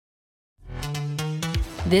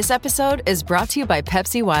This episode is brought to you by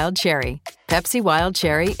Pepsi Wild Cherry. Pepsi Wild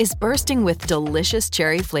Cherry is bursting with delicious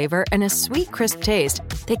cherry flavor and a sweet, crisp taste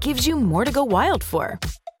that gives you more to go wild for.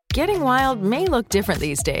 Getting wild may look different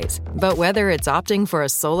these days, but whether it's opting for a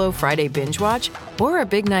solo Friday binge watch or a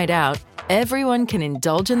big night out, everyone can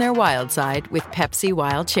indulge in their wild side with Pepsi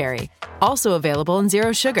Wild Cherry. Also available in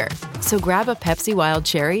Zero Sugar. So grab a Pepsi Wild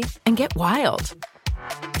Cherry and get wild.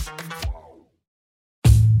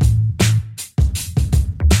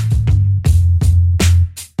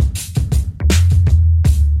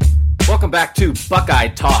 Welcome back to Buckeye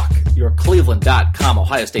Talk, your Cleveland.com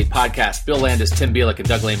Ohio State podcast. Bill Landis, Tim Bielik, and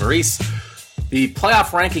Doug Maurice. The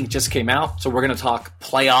playoff ranking just came out, so we're going to talk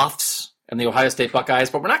playoffs and the Ohio State Buckeyes,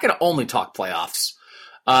 but we're not going to only talk playoffs.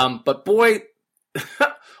 But boy,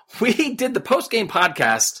 we did the post-game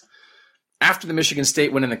podcast after the Michigan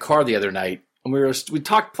State win in the car the other night, and we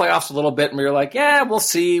talked playoffs a little bit, and we were like, yeah, we'll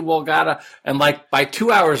see, and like by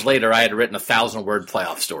 2 hours later, I had written a 1,000-word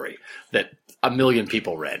playoff story that 1 million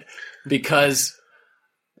people read. Because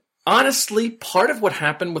honestly, part of what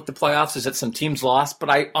happened with the playoffs is that some teams lost, but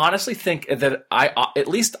I honestly think that at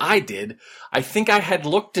least I did. I think I had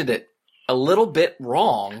looked at it a little bit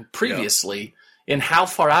wrong previously in how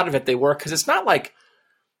far out of it they were, because it's not like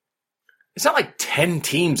 10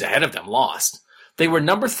 teams ahead of them lost. They were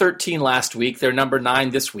number 13 last week. They're number 9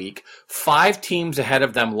 this week. 5 teams ahead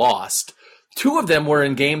of them lost. 2 of them were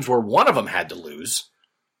in games where one of them had to lose,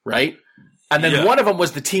 right? And then one of them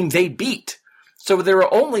was the team they beat. So there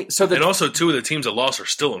were only and also 2 of the teams that lost are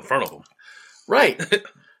still in front of them. Right.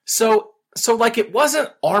 so like it wasn't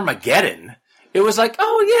Armageddon. It was like,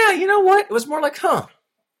 oh yeah, you know what? It was more like,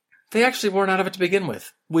 they actually weren't out of it to begin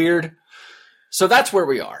with. Weird. So that's where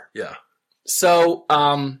we are. Yeah. So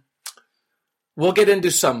we'll get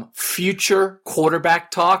into some future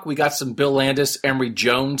quarterback talk. We got some Bill Landis, Emory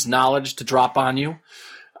Jones knowledge to drop on you.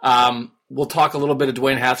 We'll talk a little bit of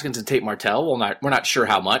Dwayne Haskins and Tate Martell. We're not sure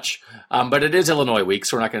how much, but it is Illinois week,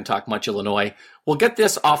 so we're not going to talk much Illinois. We'll get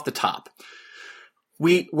this off the top.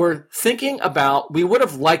 We were thinking about, we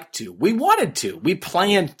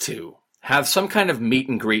planned to have some kind of meet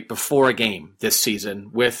and greet before a game this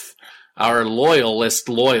season with our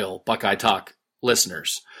loyal Buckeye Talk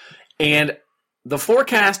listeners. And the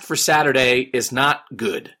forecast for Saturday is not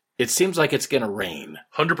good. It seems like it's going to rain.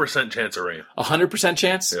 100% chance of rain. 100%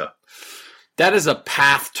 chance? Yeah. That is a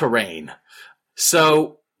path to rain.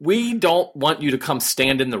 So we don't want you to come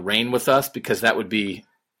stand in the rain with us because that would be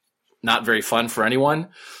not very fun for anyone.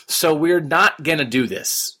 So we're not going to do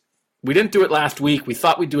this. We didn't do it last week. We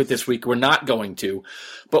thought we'd do it this week. We're not going to.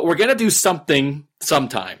 But we're going to do something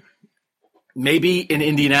sometime. Maybe in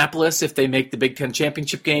Indianapolis if they make the Big Ten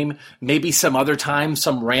championship game. Maybe some other time,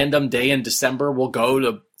 some random day in December, we'll go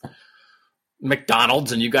to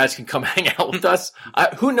McDonald's and you guys can come hang out with us.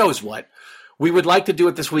 Who knows what? We would like to do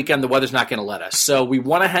it this weekend. The weather's not going to let us. So we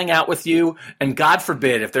want to hang out with you. And God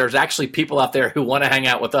forbid, if there's actually people out there who want to hang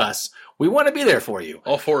out with us, we want to be there for you.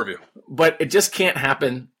 All 4 of you. But it just can't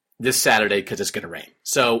happen this Saturday because it's going to rain.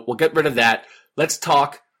 So we'll get rid of that. Let's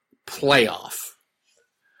talk playoff.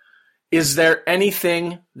 Is there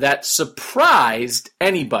anything that surprised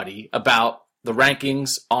anybody about the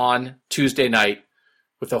rankings on Tuesday night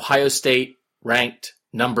with Ohio State ranked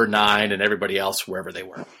number 9 and everybody else wherever they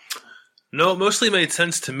were? No, it mostly made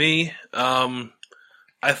sense to me.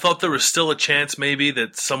 I thought there was still a chance maybe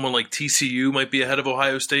that someone like TCU might be ahead of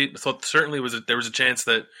Ohio State. I thought certainly there was a chance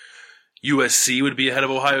that USC would be ahead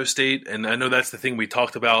of Ohio State, and I know that's the thing we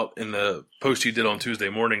talked about in the post you did on Tuesday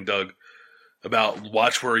morning, Doug, about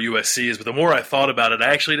watch where USC is. But the more I thought about it,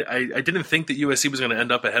 I didn't think that USC was going to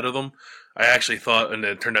end up ahead of them. I actually thought, and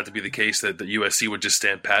it turned out to be the case, that the USC would just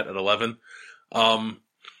stand pat at 11.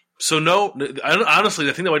 So no, honestly,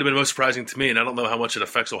 the thing that might have been most surprising to me, and I don't know how much it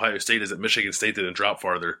affects Ohio State, is that Michigan State didn't drop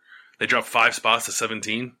farther. They dropped 5 spots to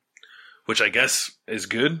 17, which I guess is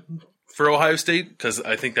good for Ohio State, because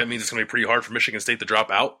I think that means it's going to be pretty hard for Michigan State to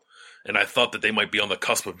drop out. And I thought that they might be on the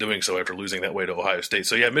cusp of doing so after losing that way to Ohio State.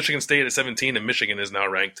 So yeah, Michigan State at 17, and Michigan is now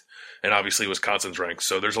ranked, and obviously Wisconsin's ranked.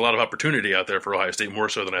 So there's a lot of opportunity out there for Ohio State, more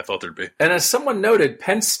so than I thought there'd be. And as someone noted,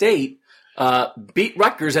 Penn State beat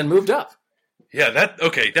Rutgers and moved up. Yeah, that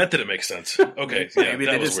didn't make sense. Okay, yeah, maybe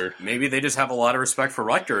that was weird. Maybe they just have a lot of respect for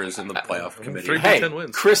Rutgers in the playoff committee. 3 Big Ten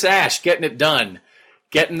wins. Chris Ash getting it done,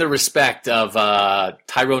 getting the respect of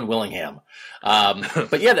Tyrone Willingham.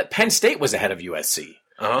 But yeah, that Penn State was ahead of USC.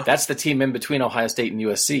 Uh-huh. That's the team in between Ohio State and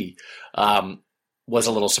USC. Was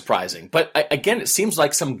a little surprising. But again, it seems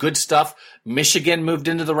like some good stuff. Michigan moved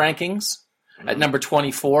into the rankings at number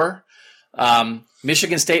 24.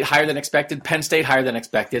 Michigan State higher than expected, Penn State higher than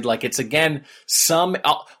expected. Like it's again,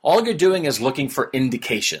 all you're doing is looking for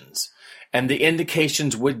indications. And the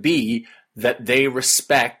indications would be that they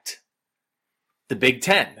respect the Big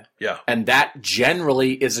Ten. Yeah. And that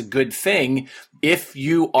generally is a good thing if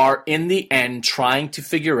you are in the end trying to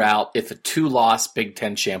figure out if a 2-loss Big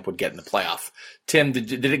Ten champ would get in the playoff. Tim,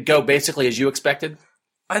 did it go basically as you expected?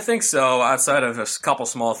 I think so, outside of a couple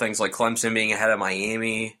small things like Clemson being ahead of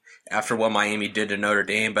Miami after what Miami did to Notre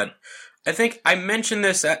Dame. But I think I mentioned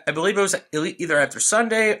this, I believe it was either after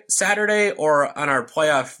Saturday, or on our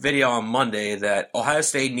playoff video on Monday, that Ohio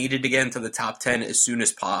State needed to get into the top 10 as soon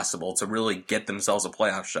as possible to really get themselves a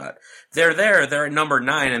playoff shot. They're there, they're at number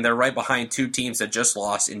 9, and they're right behind 2 teams that just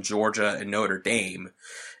lost in Georgia and Notre Dame.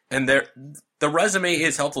 And the resume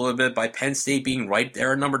is helped a little bit by Penn State being right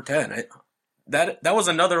there at number 10. That was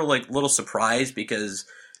another little surprise because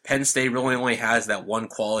Penn State really only has that one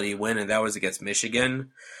quality win, and that was against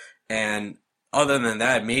Michigan. And other than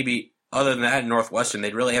that, Northwestern,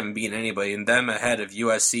 they really haven't beaten anybody. And them ahead of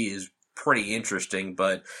USC is pretty interesting.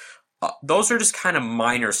 But those are just kind of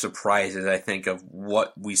minor surprises, I think, of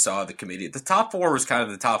what we saw at the committee. The top 4 was kind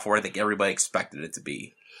of the top 4 I think everybody expected it to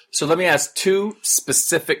be. So let me ask 2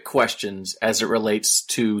 specific questions as it relates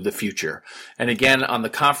to the future. And again, on the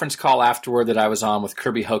conference call afterward that I was on with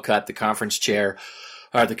Kirby Hocutt, the conference chair,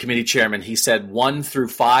 or the committee chairman, he said 1 through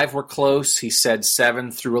 5 were close. He said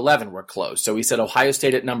 7 through 11 were close. So he said Ohio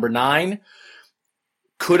State at number 9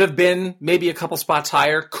 could have been maybe a couple spots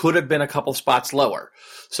higher, could have been a couple spots lower.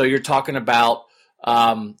 So you're talking about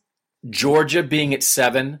Georgia being at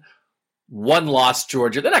 7, 1-loss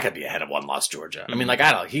Georgia. They're not going to be ahead of 1-loss Georgia. I mean, I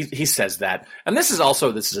don't know. He says that. And this is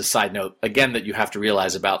a side note, again, that you have to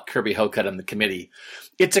realize about Kirby Hocutt and the committee.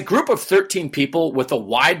 It's a group of 13 people with a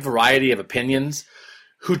wide variety of opinions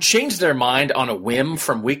who change their mind on a whim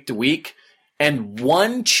from week to week, and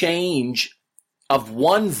one change of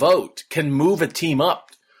one vote can move a team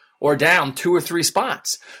up or down 2 or 3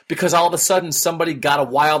 spots because all of a sudden somebody got a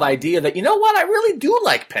wild idea that, you know what, I really do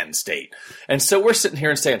like Penn State. And so we're sitting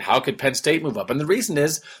here and saying, how could Penn State move up? And the reason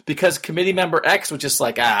is because committee member X was just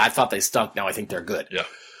like, I thought they stunk, now I think they're good. Yeah.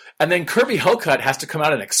 And then Kirby Hocutt has to come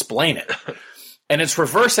out and explain it. And it's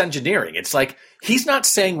reverse engineering. It's like he's not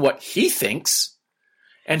saying what he thinks,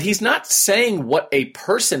 and he's not saying what a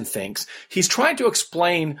person thinks. He's trying to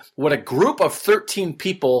explain what a group of 13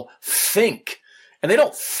 people think. And they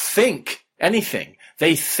don't think anything.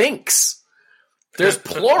 They thinks. There's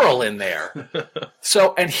plural in there.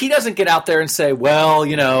 So, and he doesn't get out there and say, well,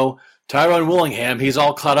 Tyrone Willingham, he's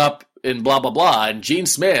all caught up in blah, blah, blah. And Gene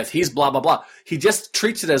Smith, he's blah, blah, blah. He just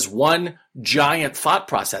treats it as one giant thought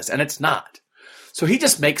process, and it's not. So he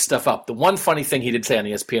just makes stuff up. The one funny thing he did say on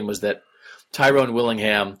ESPN was that Tyrone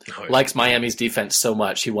Willingham likes Miami's defense so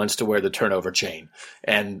much he wants to wear the turnover chain.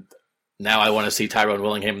 And now I want to see Tyrone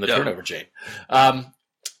Willingham in the turnover chain.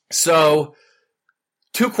 So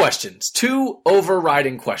 2 questions, 2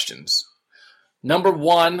 overriding questions. Number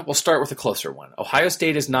 1, we'll start with a closer one. Ohio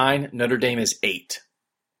State is 9, Notre Dame is 8.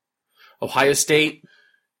 Ohio State,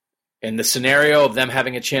 in the scenario of them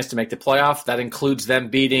having a chance to make the playoff, that includes them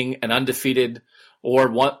beating an undefeated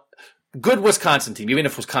or one good Wisconsin team, even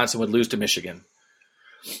if Wisconsin would lose to Michigan.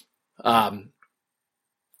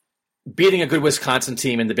 Beating a good Wisconsin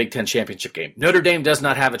team in the Big Ten championship game. Notre Dame does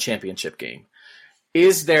not have a championship game.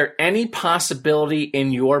 Is there any possibility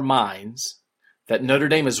in your minds that Notre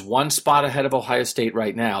Dame is 1 spot ahead of Ohio State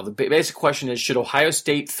right now? The basic question is, should Ohio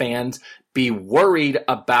State fans be worried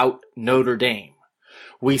about Notre Dame?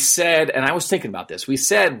 We said, and I was thinking about this, we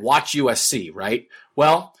said watch USC, right?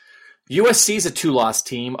 Well, USC's a 2-loss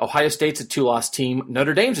team. Ohio State's a 2-loss team.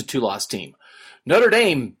 Notre Dame's a 2-loss team. Notre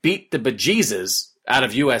Dame beat the bejesus out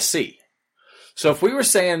of USC. So if we were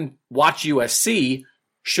saying watch USC,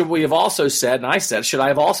 should we have also said, and I said, should I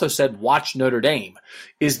have also said watch Notre Dame?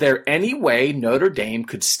 Is there any way Notre Dame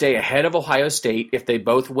could stay ahead of Ohio State if they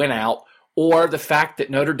both win out, or the fact that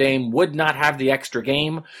Notre Dame would not have the extra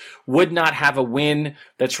game, would not have a win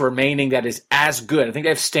that's remaining that is as good? I think they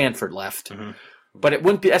have Stanford left. Mm-hmm. But it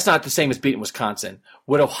wouldn't be. That's not the same as beating Wisconsin.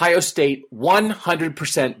 Would Ohio State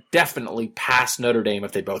 100% definitely pass Notre Dame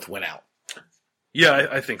if they both win out? Yeah,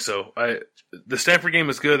 I think so. The Stanford game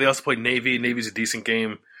is good. They also played Navy. Navy's a decent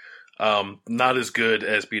game. Not as good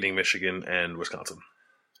as beating Michigan and Wisconsin.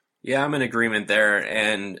 Yeah, I'm in agreement there.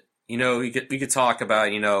 And, we could talk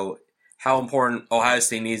about, how important Ohio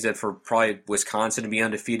State needs it for probably Wisconsin to be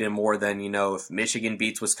undefeated more than, if Michigan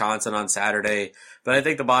beats Wisconsin on Saturday. But I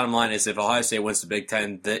think the bottom line is if Ohio State wins the Big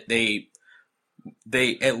Ten, they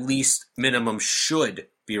at least minimum should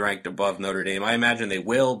be ranked above Notre Dame. I imagine they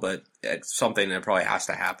will, but it's something that probably has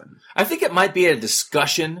to happen. I think it might be a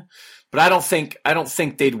discussion, but I don't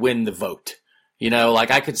think they'd win the vote. You know, like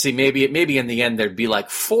I could see maybe in the end there'd be like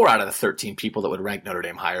 4 out of the 13 people that would rank Notre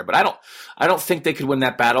Dame higher, but I don't think they could win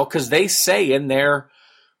that battle because they say in their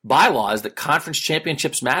bylaws that conference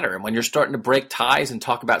championships matter. And when you're starting to break ties and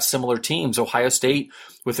talk about similar teams, Ohio State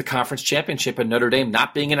with the conference championship and Notre Dame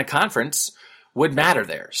not being in a conference would matter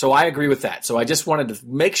there. So I agree with that. So I just wanted to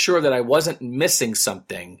make sure that I wasn't missing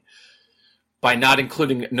something by not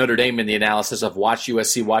including Notre Dame in the analysis of watch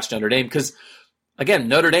USC, watch Notre Dame. Because, again,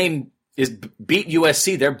 Notre Dame beat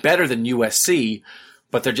USC. They're better than USC,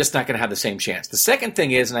 but they're just not going to have the same chance. The second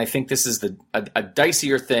thing is, and I think this is a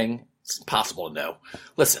dicier thing, it's impossible to know.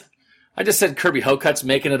 Listen, I just said Kirby Hokut's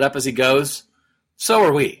making it up as he goes. So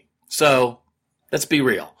are we. So let's be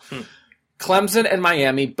real. Clemson and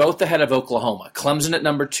Miami both ahead of Oklahoma. Clemson at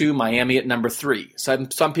number 2, Miami at number 3.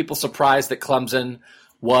 Some people surprised that Clemson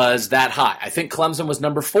was that high. I think Clemson was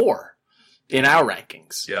number 4 in our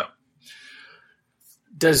rankings. Yeah.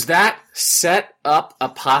 Does that set up a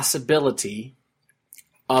possibility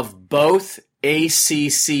of both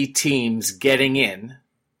ACC teams getting in,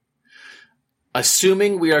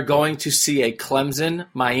 assuming we are going to see a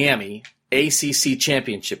Clemson-Miami ACC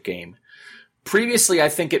championship game? Previously, I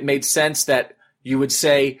think it made sense that you would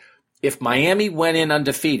say if Miami went in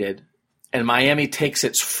undefeated and Miami takes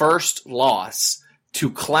its first loss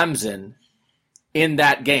to Clemson in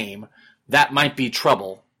that game, that might be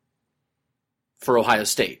trouble for Ohio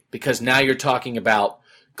State, because now you're talking about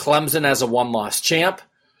Clemson as a one-loss champ,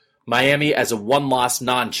 Miami as a one-loss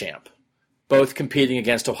non-champ, both competing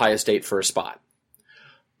against Ohio State for a spot.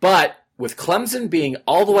 But with Clemson being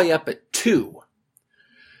all the way up at 2,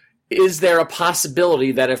 is there a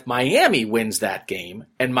possibility that if Miami wins that game,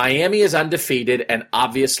 and Miami is undefeated and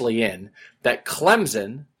obviously in, that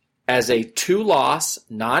Clemson, as a 2-loss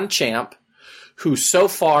non-champ, who so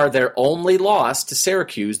far their only loss to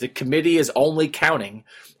Syracuse, the committee is only counting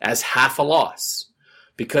as half a loss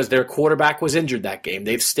because their quarterback was injured that game.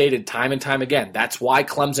 They've stated time and time again, that's why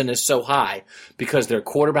Clemson is so high, because their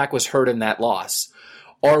quarterback was hurt in that loss.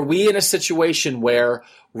 Are we in a situation where,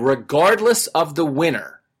 regardless of the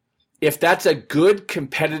winner, if that's a good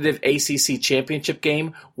competitive ACC championship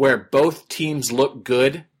game where both teams look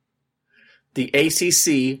good, the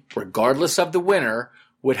ACC, regardless of the winner,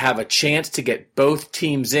 would have a chance to get both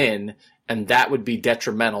teams in, and that would be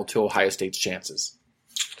detrimental to Ohio State's chances?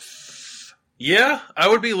 Yeah, I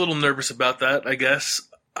would be a little nervous about that, I guess.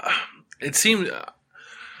 It seemed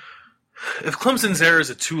if Clemson's there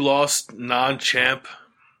as a 2-loss non-champ,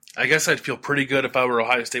 I guess I'd feel pretty good if I were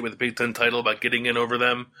Ohio State with a Big Ten title about getting in over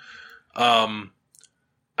them.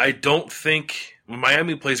 I don't think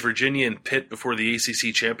Miami plays Virginia and Pitt before the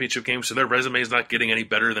ACC championship game, so their resume is not getting any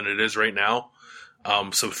better than it is right now.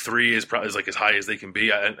 So 3 is probably like as high as they can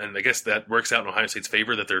be, and I guess that works out in Ohio State's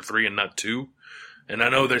favor that they're 3 and not 2. And I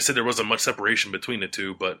know they said there wasn't much separation between the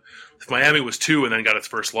two, but if Miami was 2 and then got its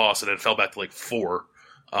first loss and then fell back to like 4,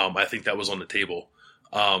 I think that was on the table.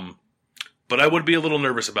 But I would be a little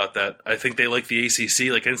nervous about that. I think they like the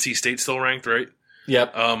ACC, like NC State's still ranked, right?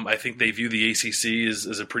 Yep. I think they view the ACC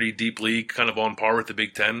as a pretty deep league, kind of on par with the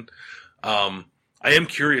Big Ten. I am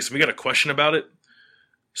curious. We got a question about it.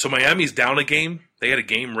 So Miami's down a game. They had a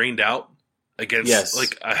game rained out against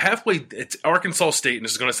like a halfway. It's Arkansas State, and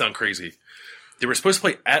this is going to sound crazy. They were supposed to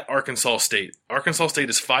play at Arkansas State. Arkansas State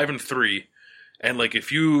is 5-3, and like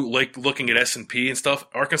if you like looking at S&P and stuff,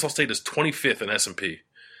 Arkansas State is 25th in S&P.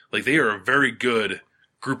 Like they are a very good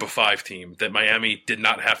Group of 5 team that Miami did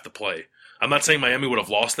not have to play. I'm not saying Miami would have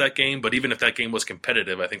lost that game, but even if that game was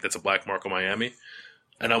competitive, I think that's a black mark on Miami.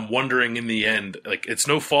 And I'm wondering in the end, like it's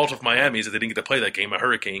no fault of Miami's that they didn't get to play that game. A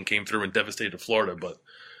hurricane came through and devastated Florida, but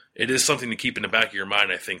it is something to keep in the back of your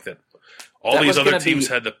mind. I think that all these other teams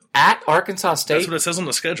had the at Arkansas State. That's what it says on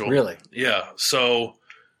the schedule. Really? Yeah. So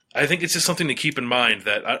I think it's just something to keep in mind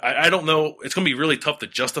that I don't know. It's going to be really tough to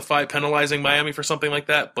justify penalizing Miami for something like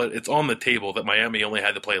that, but it's on the table that Miami only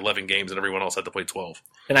had to play 11 games and everyone else had to play 12.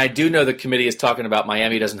 And I do know the committee is talking about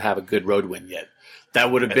Miami doesn't have a good road win yet. That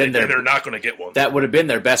would have been and they're not going to get one. That would have been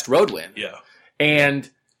their best road win. Yeah. And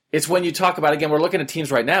it's when you talk about, again, we're looking at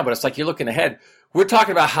teams right now, but it's like you're looking ahead. We're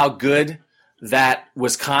talking about how good that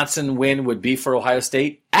Wisconsin win would be for Ohio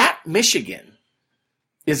State. At Michigan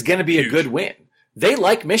is going to be a good win. They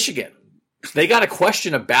like Michigan. They got a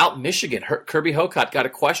question about Michigan. Kirby Hokut got a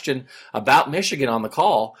question about Michigan on the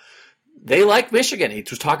call. They like Michigan. He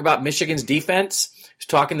was talking about Michigan's defense. He's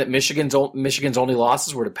talking that Michigan's only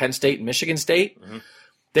losses were to Penn State and Michigan State. Mm-hmm.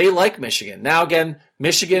 They like Michigan. Now, again,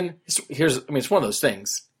 Michigan, it's one of those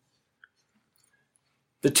things.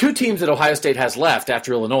 the two teams that Ohio State has left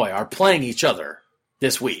after Illinois are playing each other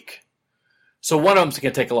this week. So one of them's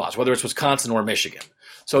going to take a loss, whether it's Wisconsin or Michigan.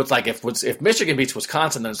 So it's like if Michigan beats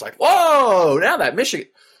Wisconsin, then it's like, whoa, now that Michigan.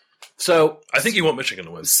 So I think you want Michigan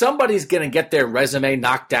to win. Somebody's going to get their resume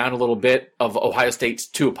knocked down a little bit of Ohio State's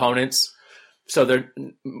two opponents. So they're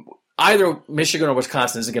either Michigan or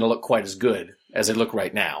Wisconsin isn't going to look quite as good as they look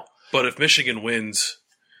right now. But if Michigan wins,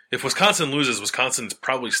 if Wisconsin loses, Wisconsin's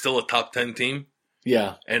probably still a top 10 team.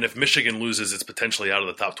 Yeah. And if Michigan loses, it's potentially out of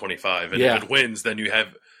the top 25. And Yeah. if it wins, then you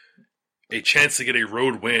have a chance to get a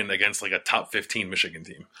road win against like a top 15 Michigan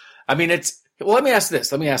team. I mean, let me ask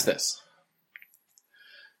this.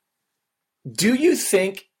 Do you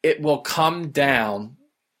think it will come down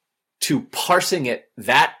to parsing it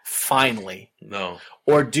that finely? No.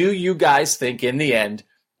 Or do you guys think in the end,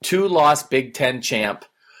 2-loss Big Ten champ,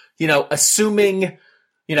 assuming,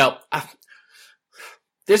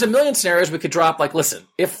 there's a million scenarios we could drop. Like, listen,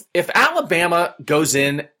 if Alabama goes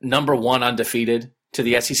in number 1 undefeated to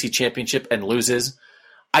the SEC championship and loses,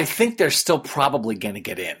 I think they're still probably going to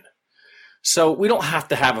get in. So we don't have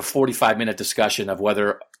to have a 45-minute discussion of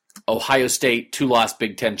whether Ohio State, 2-loss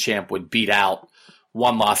Big Ten champ, would beat out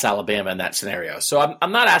 1-loss Alabama in that scenario. So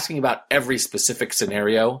I'm not asking about every specific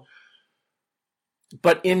scenario,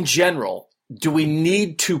 but in general, do we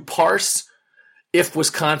need to parse if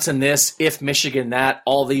Wisconsin this, if Michigan that,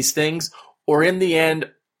 all these things? Or in the end,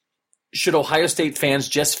 should Ohio State fans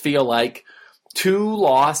just feel like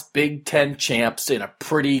 2-loss Big Ten champs in a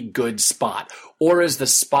pretty good spot? Or is the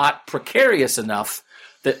spot precarious enough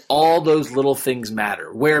that all those little things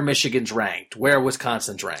matter? Where Michigan's ranked, where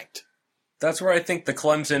Wisconsin's ranked? That's where I think the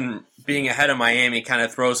Clemson being ahead of Miami kind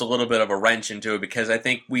of throws a little bit of a wrench into it, because I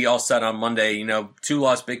think we all said on Monday,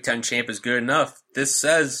 2-loss Big Ten champ is good enough. This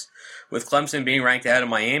says, with Clemson being ranked ahead of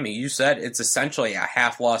Miami, you said it's essentially a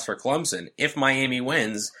half loss for Clemson. If Miami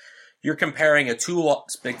wins, you're comparing a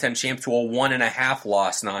 2-loss Big Ten champ to a 1.5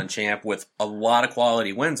 loss non-champ with a lot of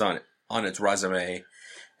quality wins on its resume.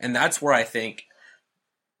 And that's where I think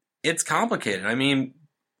it's complicated. I mean,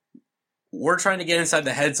 we're trying to get inside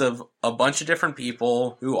the heads of a bunch of different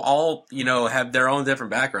people who all, have their own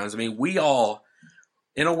different backgrounds. I mean, we all,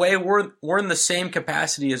 in a way, we're in the same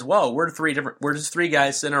capacity as well. We're just three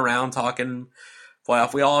guys sitting around talking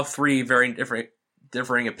playoff. We all have three very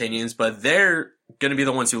differing opinions, but they're going to be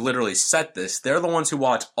the ones who literally set this. They're the ones who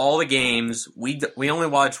watch all the games. We only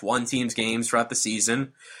watch one team's games throughout the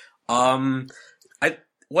season. What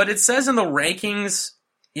it says in the rankings,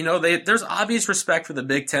 there's obvious respect for the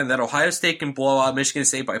Big Ten that Ohio State can blow out Michigan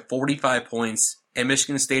State by 45 points, and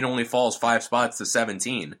Michigan State only falls 5 spots to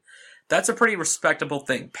 17. That's a pretty respectable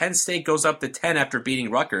thing. Penn State goes up to 10 after beating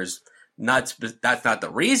Rutgers. That's not the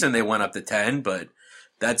reason they went up to 10, but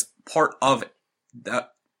that's part of it.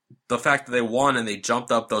 The fact that they won and they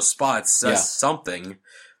jumped up those spots says something.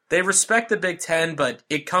 They respect the Big Ten, but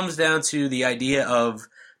it comes down to the idea of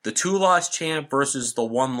the 2-loss champ versus the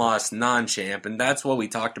 1-loss non-champ, and that's what we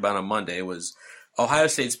talked about on Monday, was Ohio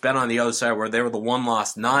State's been on the other side where they were the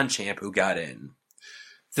 1-loss non-champ who got in.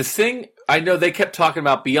 The thing, I know they kept talking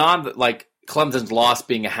about beyond, like, Clemson's loss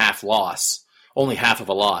being a half loss, only half of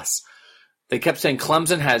a loss. They kept saying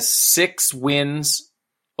Clemson has 6 wins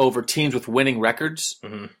over teams with winning records.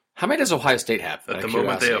 Mm-hmm. How many does Ohio State have? At the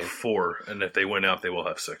moment, they have 4, and if they win out, they will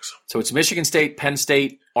have 6. So it's Michigan State, Penn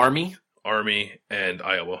State, Army, and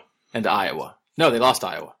Iowa. No, they lost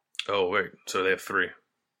Iowa. Oh, wait. So they have 3.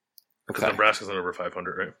 Because Nebraska's not over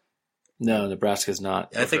 500, right? No, Nebraska's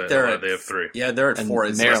not. I think they have 3. Yeah, they're at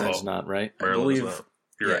 4. Maryland's not, right? Maryland's not.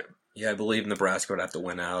 You're right. Yeah, I believe Nebraska would have to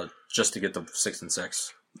win out just to get the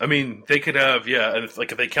 6-6. I mean, they could have, and if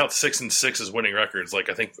they count 6-6 as winning records,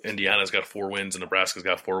 I think Indiana's got 4 wins and Nebraska's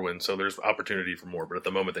got 4 wins, so there's opportunity for more. But at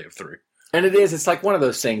the moment, they have 3. And it's like one of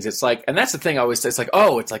those things. It's like, and that's the thing I always say. It's like,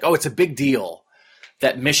 it's a big deal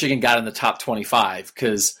that Michigan got in the top 25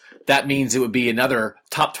 because that means it would be another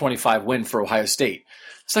top 25 win for Ohio State.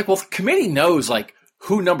 It's like, well, the committee knows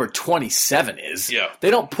who number 27 is. Yeah,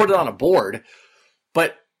 they don't put it on a board,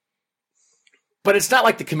 but it's not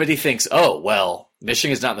like the committee thinks, oh, well,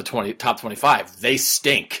 Michigan's not in the top 25. They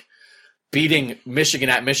stink. Beating Michigan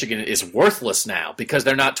at Michigan is worthless now because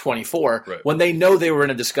they're not 24 when they know they were in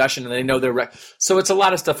a discussion and they know they're so it's a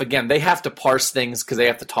lot of stuff. Again, they have to parse things because they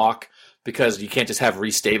have to talk because you can't just have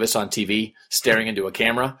Reese Davis on TV staring into a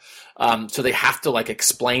camera. So they have to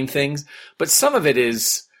explain things. But some of it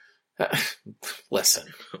is, listen,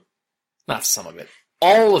 not some of it.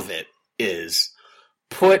 All of it is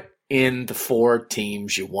put in the 4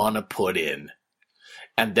 teams you want to put in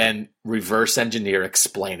and then reverse engineer,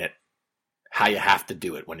 explain it. how you have to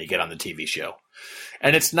do it when you get on the TV show.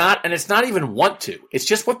 And it's not even want to. It's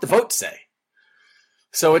just what the votes say.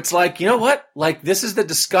 So it's like, you know what? Like, this is the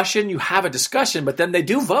discussion. You have a discussion, but then they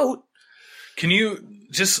do vote. Can you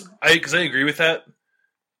just, because I agree with that,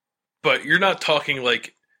 but you're not talking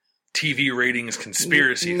like TV ratings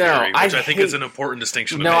conspiracy theory, which I think is an important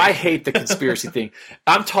distinction to make. I hate the conspiracy thing.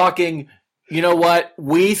 I'm talking, you know what?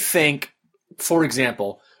 We think, for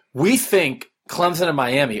example, Clemson and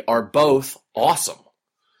Miami are both awesome.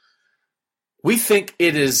 We think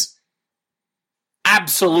it is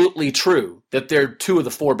absolutely true that they're two of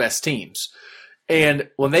the four best teams. And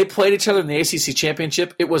when they played each other in the ACC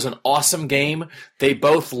championship, it was an awesome game. They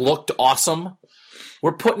both looked awesome.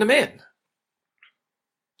 We're putting them in.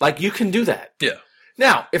 Like, you can do that. Yeah.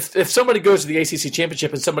 Now, if somebody goes to the ACC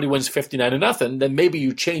championship and somebody wins 59-0, then maybe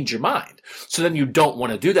you change your mind. So then you don't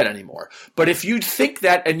want to do that anymore. But if you think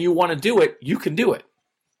that and you want to do it, you can do it.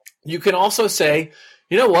 You can also say,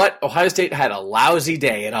 you know what? Ohio State had a lousy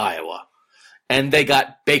day at Iowa, and they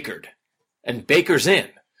got bakered, and Baker's in.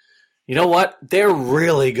 You know what? They're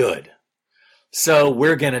really good. So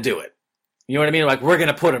we're going to do it. You know what I mean? Like, we're going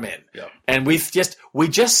to put them in. Yeah. And we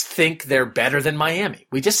just think they're better than Miami.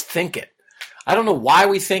 We just think it. I don't know why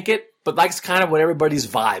we think it, but that's kind of what everybody's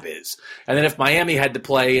vibe is. And then if Miami had to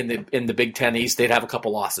play in the Big Ten East, they'd have a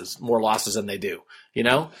couple losses, more losses than they do, you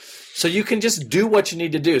know? So you can just do what you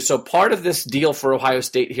need to do. So part of this deal for Ohio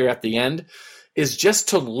State here at the end is just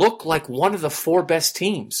to look like one of the four best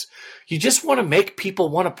teams. You just want to make people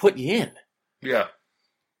want to put you in. Yeah.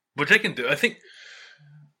 But they can do, I think.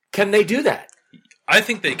 Can they do that? I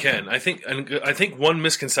think they can. I think one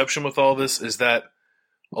misconception with all this is that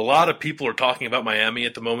a lot of people are talking about Miami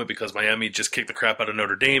at the moment because Miami just kicked the crap out of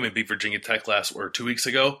Notre Dame and beat Virginia Tech 2 weeks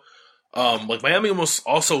ago. Like, Miami almost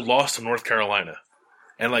also lost to North Carolina.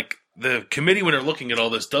 And, like, the committee, when they're looking at all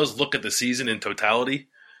this, does look at the season in totality.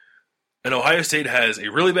 And Ohio State has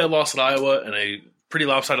a really bad loss at Iowa and a pretty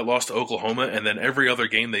lopsided loss to Oklahoma. And then every other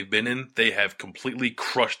game they've been in, they have completely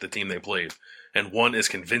crushed the team they played. And won as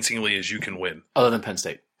convincingly as you can win. Other than Penn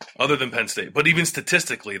State. But even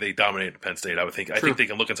statistically, they dominated Penn State, I would think. I think they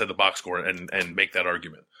can look inside the box score and make that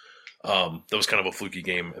argument. That was kind of a fluky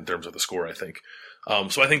game in terms of the score, I think.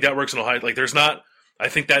 So I think that works in Ohio. Like, I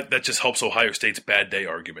think that just helps Ohio State's bad day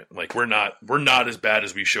argument. Like, we're not as bad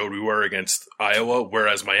as we showed we were against Iowa,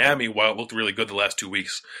 whereas Miami, while it looked really good the last 2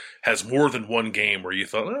 weeks, has more than one game where you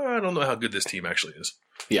thought, I don't know how good this team actually is.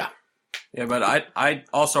 Yeah. Yeah, but I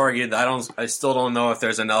also argue that I still don't know if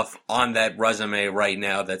there's enough on that resume right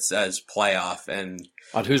now that says playoff. And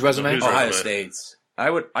on whose resume? Ohio State's.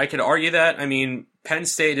 I could argue that. I mean, Penn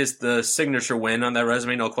State is the signature win on that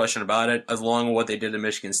resume, no question about it, as long as what they did to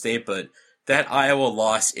Michigan State. But that Iowa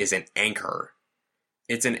loss is an anchor.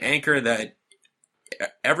 It's an anchor that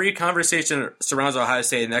every conversation surrounds Ohio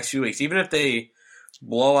State in the next few weeks, even if they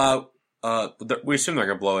blow out. We assume they're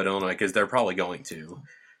going to blow out Illinois because they're probably going to.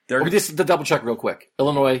 Just to double check real quick.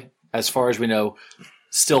 Illinois, as far as we know,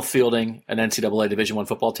 still fielding an NCAA Division I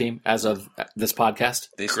football team as of this podcast.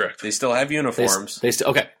 Correct. They still have uniforms.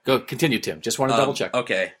 Okay, go continue, Tim. Just want to double check.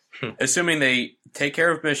 Okay. Assuming they take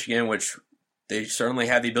care of Michigan, which they certainly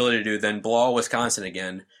have the ability to do, then blow out Wisconsin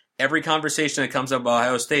again. Every conversation that comes up about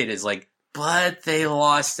Ohio State is like, but they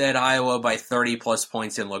lost at Iowa by 30-plus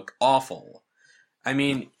points and looked awful. I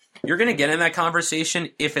mean, you're going to get in that conversation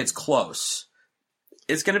if it's close.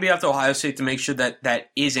 It's going to be up to Ohio State to make sure that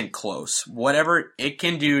that isn't close. Whatever it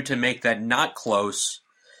can do to make that not close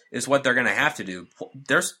is what they're going to have to do.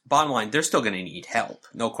 Bottom line, they're still going to need help.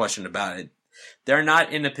 No question about it. They're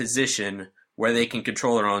not in a position where they can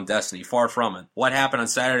control their own destiny. Far from it. What happened on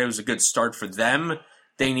Saturday was a good start for them.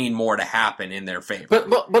 They need more to happen in their favor.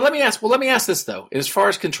 But let me ask this, though. As far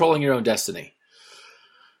as controlling your own destiny,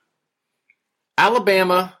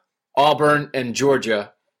 Alabama, Auburn, and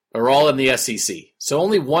Georgia are all in the SEC. So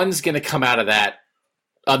only one's going to come out of that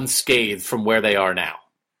unscathed from where they are now.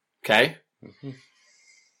 Okay? Mm-hmm.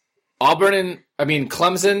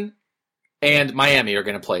 Clemson and Miami are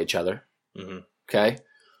going to play each other. Mm-hmm. Okay?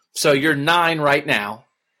 So you're 9 right now.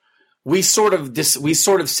 We sort of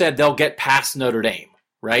said they'll get past Notre Dame,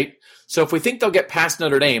 right? So if we think they'll get past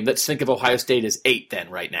Notre Dame, let's think of Ohio State as 8 then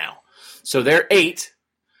right now. So they're 8.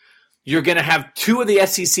 You're going to have 2 of the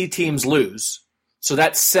SEC teams lose. So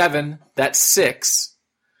that's 7, that's 6.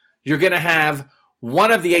 You're going to have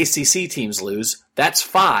 1 of the ACC teams lose. That's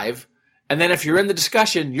 5. And then if you're in the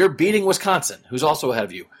discussion, you're beating Wisconsin, who's also ahead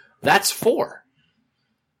of you. That's 4.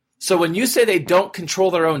 So when you say they don't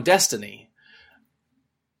control their own destiny,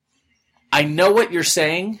 I know what you're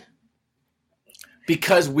saying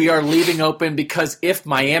because we are leaving open, because if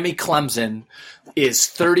Miami-Clemson is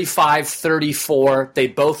 35-34, they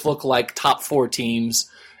both look like top 4 teams,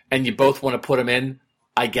 and you both want to put them in,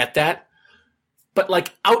 I get that. But,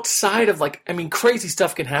 like, outside of, like, I mean, crazy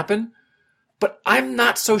stuff can happen, but I'm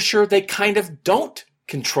not so sure they kind of don't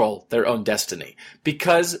control their own destiny.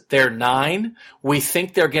 Because they're 9, we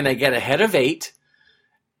think they're going to get ahead of 8,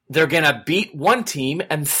 they're going to beat one team,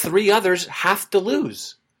 and 3 others have to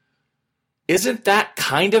lose. Isn't that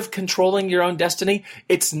kind of controlling your own destiny?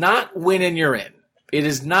 It's not win and you're in. It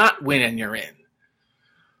is not win and you're in.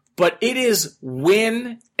 But it is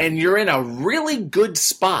win and you're in a really good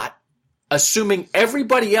spot, assuming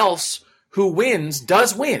everybody else who wins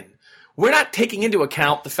does win. We're not taking into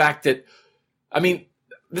account the fact that, I mean,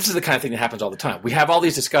 this is the kind of thing that happens all the time. We have all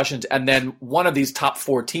these discussions, and then one of these top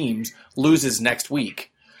 4 teams loses next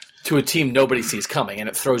week to a team nobody sees coming, and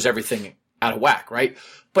it throws everything out of whack, right?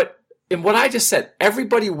 But in what I just said,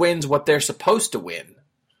 everybody wins what they're supposed to win,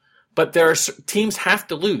 but teams have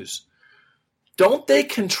to lose. Don't they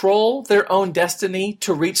control their own destiny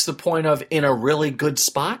to reach the point of in a really good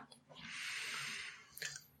spot?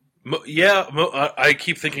 Yeah, I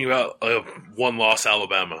keep thinking about one-loss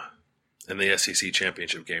Alabama in the SEC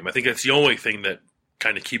championship game. I think that's the only thing that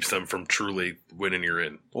kind of keeps them from truly winning you're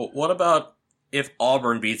in. Well, what about if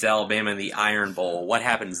Auburn beats Alabama in the Iron Bowl? What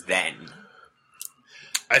happens then?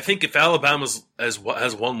 I think if Alabama has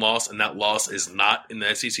one loss and that loss is not in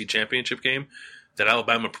the SEC championship game, then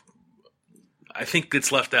Alabama, I think,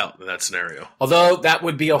 gets left out in that scenario. Although that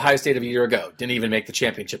would be Ohio State of a year ago. Didn't even make the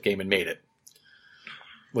championship game and made it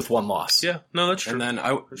with one loss. Yeah, no, that's true.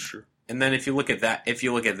 That's true. And then if you look at that,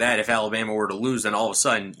 if Alabama were to lose, then all of a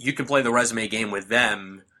sudden you can play the resume game with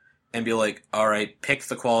them and be like, all right, pick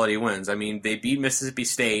the quality wins. I mean, they beat Mississippi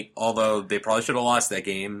State, although they probably should have lost that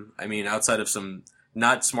game. I mean, outside of some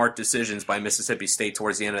not smart decisions by Mississippi State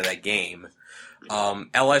towards the end of that game.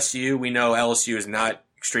 LSU, we know LSU is not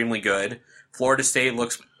extremely good. Florida State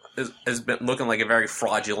has been looking like a very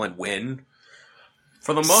fraudulent win.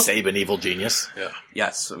 For the most, Saban, evil genius. Yeah.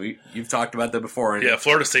 Yes, you've talked about that before. Yeah,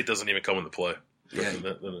 Florida State doesn't even come into play. Yeah.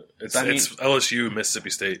 It's LSU, Mississippi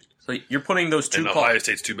State. So you're putting those two. And Ohio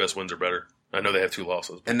State's 2 best wins are better. I know they have 2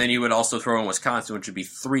 losses. And then you would also throw in Wisconsin, which would be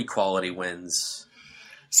 3 quality wins.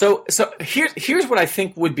 So here's what I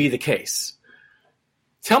think would be the case.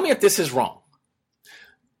 Tell me if this is wrong.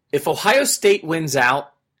 If Ohio State wins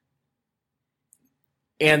out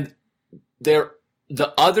and the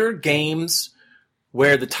other games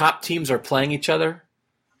where the top teams are playing each other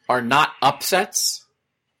are not upsets,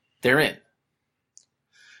 they're in.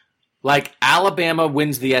 Like Alabama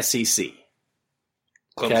wins the SEC.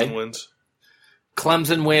 Clemson wins.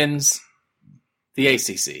 Clemson wins the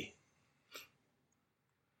ACC.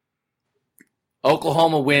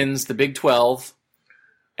 Oklahoma wins the Big 12.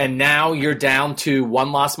 And now you're down to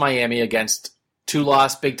 1-loss Miami against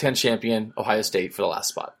 2-loss Big 10 champion Ohio State for the last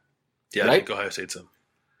spot. Yeah, right? I think Ohio State's in.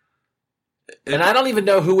 And I don't even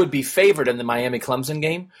know who would be favored in the Miami-Clemson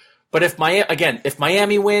game. But if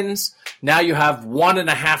Miami wins, now you have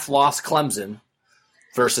 1.5-loss Clemson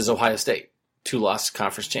versus Ohio State, 2-loss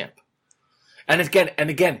conference champ. And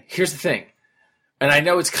again, here's the thing. And I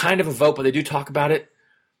know it's kind of a vote, but they do talk about it.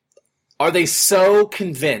 Are they so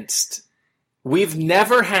convinced? We've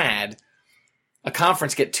never had a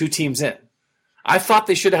conference get 2 teams in. I thought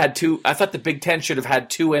they should have had 2. I thought the Big Ten should have had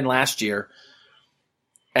 2 in last year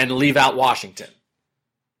and leave out Washington.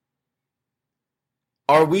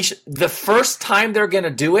 Are we the first time they're going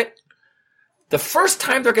to do it? The first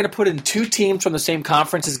time they're going to put in 2 teams from the same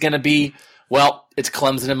conference is going to be, well, it's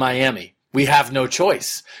Clemson and Miami. We have no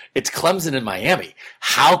choice. It's Clemson and Miami.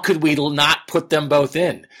 How could we not put them both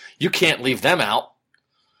in? You can't leave them out.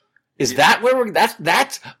 Is that where we're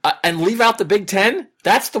and leave out the Big Ten?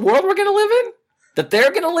 That's the world we're going to live in? That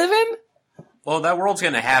they're going to live in? Well, that world's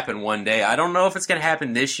going to happen one day. I don't know if it's going to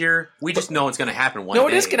happen this year. We just know it's going to happen one day. No,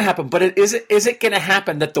 it is going to happen. But is it going to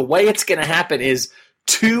happen that the way it's going to happen is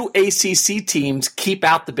 2 ACC teams keep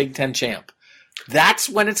out the Big Ten champ? That's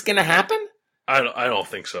when it's going to happen? I don't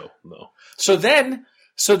think so, no. So then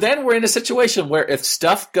we're in a situation where if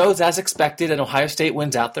stuff goes as expected and Ohio State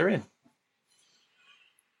wins out, they're in.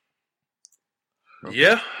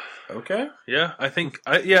 Yeah. Okay. Yeah, I think.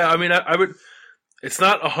 I would. It's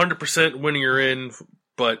not 100% winning you're in,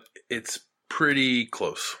 but it's pretty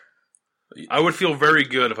close. I would feel very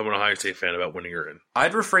good if I'm an Ohio State fan about winning you're in.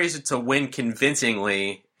 I'd rephrase it to win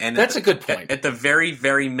convincingly, and that's a good point. At the very,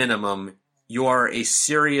 very minimum, you are a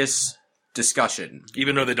serious discussion.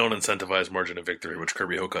 Even though they don't incentivize margin of victory, which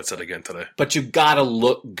Kirby Hocutt said again today. But you gotta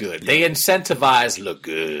look good. They incentivize look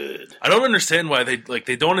good. I don't understand why they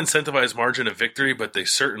don't incentivize margin of victory, but they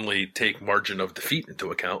certainly take margin of defeat into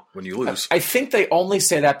account when you lose. I think they only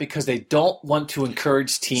say that because they don't want to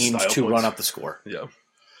encourage teams Style to points. run up the score. Yeah.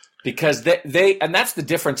 Because they and that's the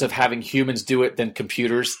difference of having humans do it than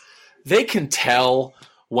computers. They can tell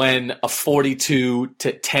when a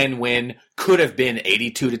 42-10 win could have been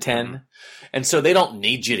 82-10. And so they don't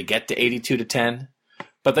need you to get to 82-10.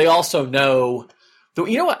 But they also know,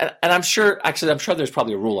 you know what, and I'm sure there's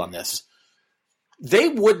probably a rule on this. They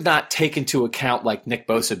would not take into account like Nick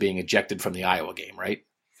Bosa being ejected from the Iowa game, right?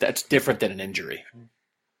 That's different than an injury.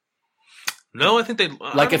 No, I think they...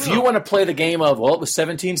 Like if you want to play the game of, well, it was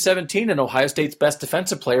 17-17 and Ohio State's best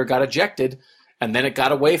defensive player got ejected and then it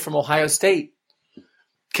got away from Ohio State.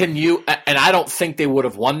 Can you, and I don't think they would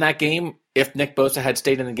have won that game if Nick Bosa had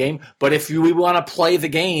stayed in the game, but if we want to play the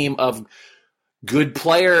game of good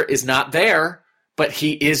player is not there, but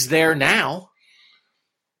he is there now,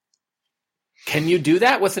 can you do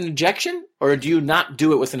that with an ejection? Or do you not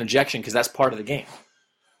do it with an ejection because that's part of the game?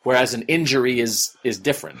 Whereas an injury is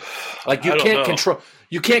different. Like you can't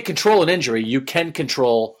control an injury. You can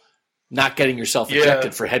control not getting yourself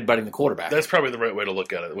ejected for headbutting the quarterback. That's probably the right way to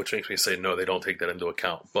look at it, which makes me say no, they don't take that into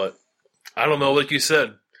account. But I don't know, like you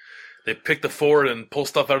said, they pick the forward and pull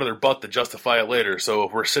stuff out of their butt to justify it later. So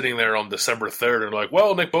if we're sitting there on December 3rd and like,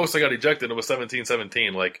 well, Nick Bosa got ejected, it was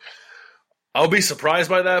 17-17, like I'll be surprised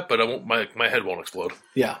by that, but I won't, my head won't explode.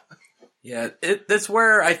 Yeah. Yeah, that's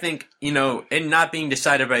where I think, and not being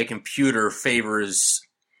decided by a computer favors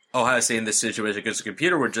Ohio State in this situation, because the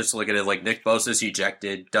computer would just look at it like Nick Bosa's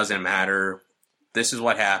ejected, doesn't matter, this is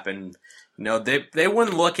what happened. They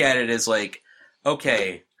wouldn't look at it as like,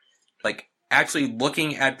 okay, like actually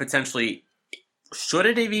looking at potentially, should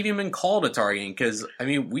it have even been called a targeting? Because,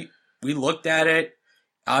 we looked at it,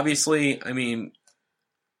 obviously,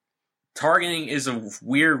 targeting is a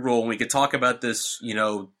weird rule. We could talk about this,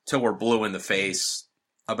 till we're blue in the face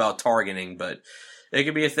about targeting, but it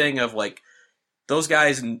could be a thing of like, those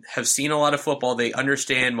guys have seen a lot of football. They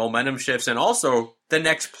understand momentum shifts. And also, the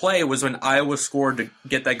next play was when Iowa scored to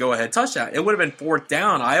get that go-ahead touchdown. It would have been 4th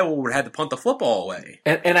down. Iowa would have had to punt the football away.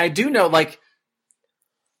 And I do know, like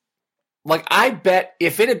I bet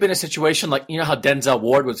if it had been a situation like, how Denzel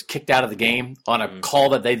Ward was kicked out of the game on a call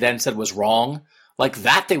that they then said was wrong, like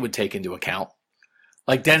that they would take into account.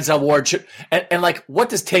 Like Denzel Ward should, and like what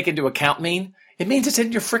does take into account mean? It means it's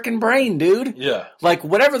in your freaking brain, dude. Yeah. Like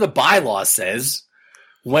whatever the bylaw says,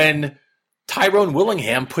 when Tyrone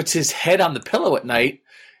Willingham puts his head on the pillow at night,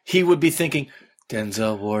 he would be thinking,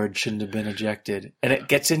 Denzel Ward shouldn't have been ejected. And it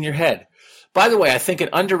gets in your head. By the way, I think an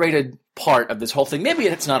underrated part of this whole thing, maybe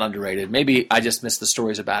it's not underrated, maybe I just missed the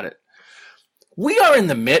stories about it. We are in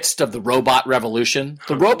the midst of the robot revolution.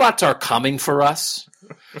 The robots are coming for us.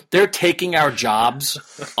 They're taking our jobs.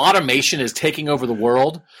 Automation is taking over the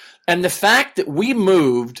world. And the fact that we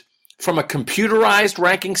moved from a computerized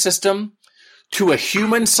ranking system to a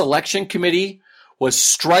human selection committee was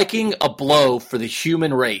striking a blow for the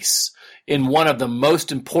human race in one of the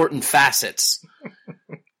most important facets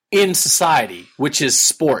in society, which is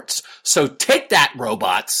sports. So take that,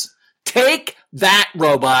 robots. Take that,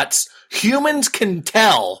 robots. Humans can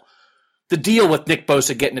tell the deal with Nick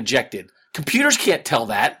Bosa getting ejected. Computers can't tell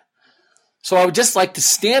that. So I would just like to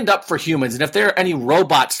stand up for humans. And if there are any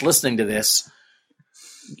robots listening to this,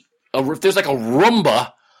 if there's like a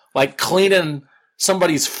Roomba, like cleaning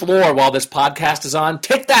somebody's floor while this podcast is on,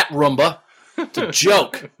 take that, Roomba. It's a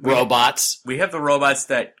joke, robots. We have the robots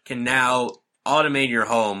that can now automate your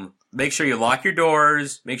home. Make sure you lock your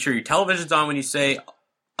doors. Make sure your television's on when you say,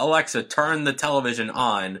 Alexa, turn the television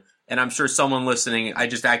on. And I'm sure someone listening, I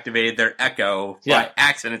just activated their Echo by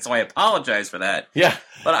accident, so I apologize for that. Yeah.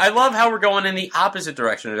 But I love how we're going in the opposite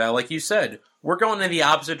direction of that. Like you said, we're going in the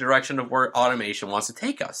opposite direction of where automation wants to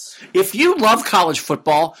take us. If you love college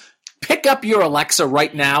football, pick up your Alexa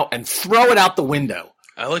right now and throw it out the window.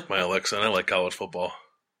 I like my Alexa, and I like college football.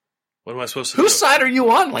 What am I supposed to do? Whose side are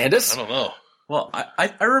you on, Landis? I don't know. Well,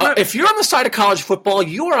 I remember... if you're on the side of college football,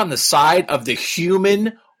 you are on the side of the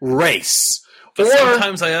human race. But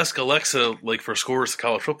sometimes I ask Alexa, like, for scores to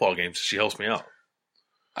college football games. She helps me out.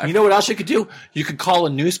 You know what else you could do? You could call a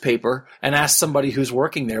newspaper and ask somebody who's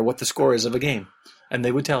working there what the score is of a game, and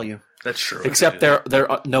they would tell you. That's true. Except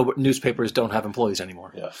no newspapers don't have employees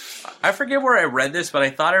anymore. Yeah. I forget where I read this, but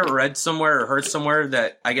I thought I read somewhere or heard somewhere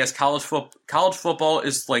that I guess college football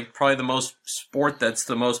is like probably the most sport that's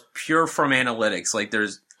the most pure from analytics. Like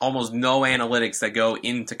there's almost no analytics that go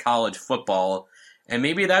into college football. And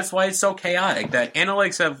maybe that's why it's so chaotic, that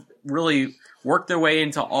analytics have really work their way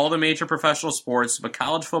into all the major professional sports, but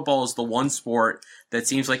college football is the one sport that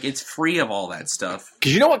seems like it's free of all that stuff.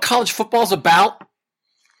 Because you know what college football's about?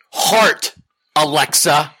 Heart,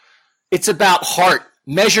 Alexa. It's about heart.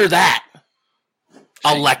 Measure that,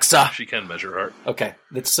 Alexa. She can measure heart. Okay,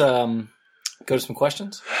 let's go to some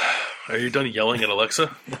questions. Are you done yelling at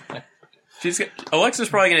Alexa? Alexa's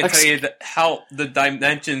probably going to tell you how the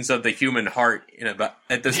dimensions of the human heart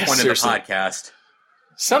at this point seriously. in the podcast.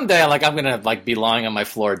 Someday, I'm going to be lying on my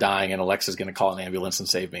floor dying, and Alexa's going to call an ambulance and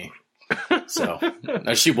save me. So,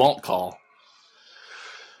 no, she won't call.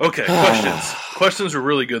 Okay, questions. Questions were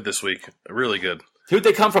really good this week. Really good. Who'd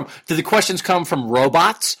they come from? Did the questions come from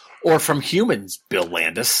robots or from humans, Bill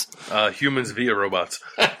Landis? Humans via robots.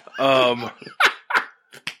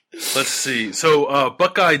 Let's see. So,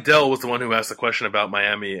 Buckeye Dell was the one who asked the question about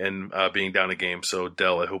Miami and being down a game. So,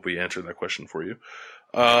 Dell, I hope we answered that question for you.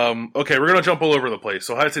 Okay, we're going to jump all over the place.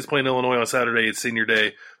 So, Ohio State's playing Illinois on Saturday. It's senior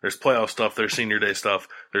day. There's playoff stuff. There's senior day stuff.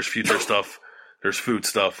 There's future stuff. There's food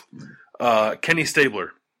stuff. Kenny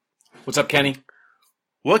Stabler. What's up, Kenny?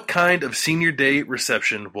 What kind of senior day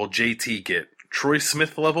reception will JT get? Troy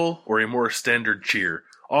Smith level or a more standard cheer?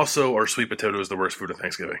 Also, are sweet potatoes the worst food of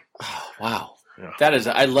Thanksgiving? Oh, wow. Yeah. That is,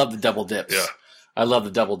 I love the double dips. Yeah. I love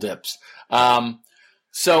the double dips.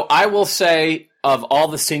 So I will say, of all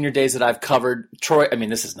the senior days that I've covered, Troy, I mean,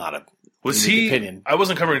 this is not a unique opinion. I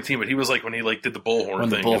wasn't covering the team, but he was like when he did the bullhorn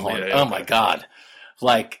thing. The bullhorn. Oh my God.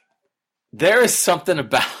 There is something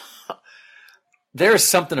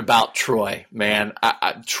about Troy, man.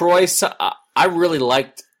 I really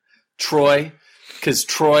liked Troy because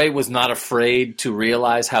Troy was not afraid to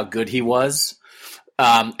realize how good he was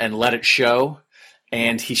and let it show.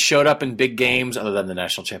 And he showed up in big games, other than the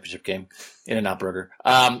national championship game, In-N-Out Burger.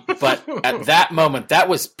 But at that moment, that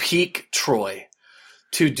was peak Troy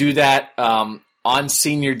to do that on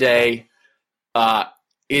senior day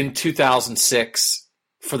in 2006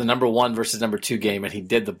 for the number 1 versus number 2 game, and he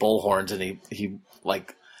did the bullhorns and he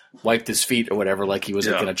wiped his feet or whatever, like he was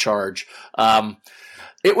going to charge.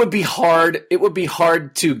 It would be hard. It would be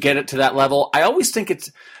hard to get it to that level. I always think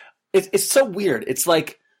it's so weird. It's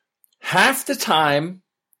like half the time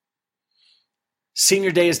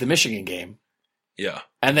senior day is the Michigan game. Yeah.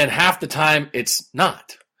 And then half the time it's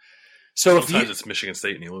not. So sometimes it's Michigan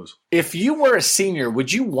State and you lose. If you were a senior,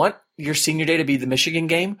 would you want your senior day to be the Michigan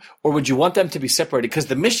game, or would you want them to be separated? Because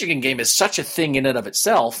the Michigan game is such a thing in and of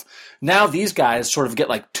itself. Now these guys sort of get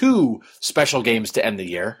like 2 special games to end the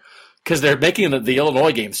year because they're making the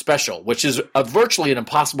Illinois game special, which is virtually an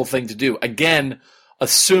impossible thing to do. Again,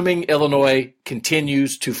 assuming Illinois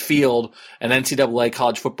continues to field an NCAA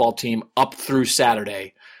college football team up through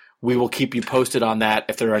Saturday. We will keep you posted on that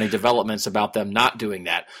if there are any developments about them not doing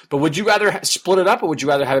that. But would you rather split it up, or would you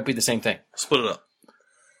rather have it be the same thing? Split it up.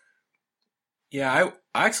 Yeah,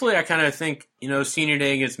 I kind of think, senior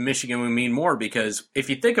day against Michigan would mean more, because if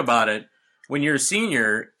you think about it, when you're a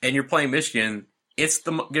senior and you're playing Michigan, it's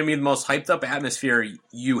going to be the most hyped up atmosphere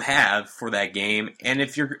you have for that game. And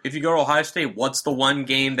if you go to Ohio State, what's the one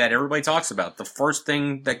game that everybody talks about? The first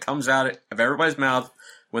thing that comes out of everybody's mouth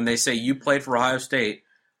when they say you played for Ohio State,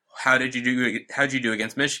 how'd you do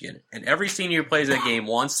against Michigan? And every senior who plays that game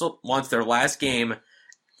wants their last game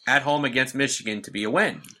at home against Michigan to be a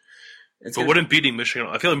win. Wouldn't beating Michigan?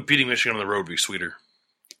 I feel like beating Michigan on the road would be sweeter.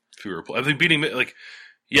 If you were, I think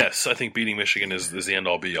I think beating Michigan is the end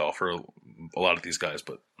all be all for a lot of these guys.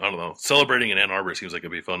 But I don't know. Celebrating in Ann Arbor seems like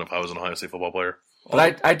it'd be fun if I was an Ohio State football player.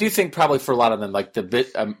 But I do think probably for a lot of them, like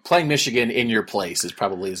playing Michigan in your place is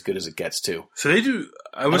probably as good as it gets too. So they do.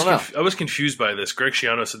 I was confused by this. Greg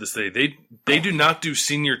Schiano said this today. They do not do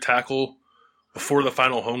senior tackle before the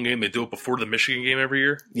final home game. They do it before the Michigan game every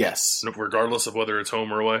year. Yes, regardless of whether it's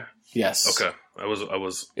home or away. Yes. Okay. I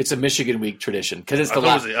was. It's a Michigan week tradition because it's I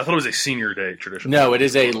thought it was a senior day tradition. No, it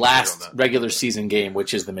is a last regular season game,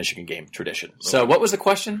 which is the Michigan game tradition. Okay. So, what was the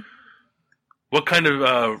question? What kind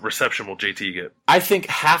of reception will JT get? I think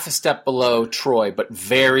half a step below Troy, but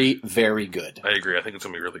very, very good. I agree. I think it's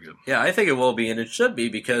going to be really good. Yeah, I think it will be, and it should be,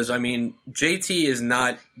 because, JT is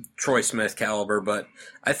not Troy Smith caliber, but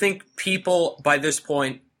I think people, by this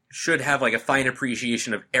point, should have, a fine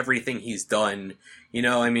appreciation of everything he's done.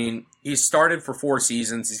 He's started for 4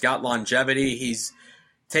 seasons. He's got longevity. He's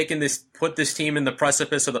put this team in the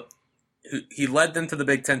precipice of he led them to the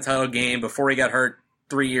Big Ten title game before he got hurt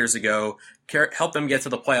 3 years ago, helped them get to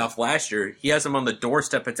the playoff last year. He has them on the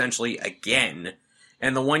doorstep potentially again.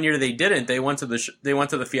 And the one year they didn't, they went to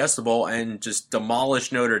the Fiesta Bowl and just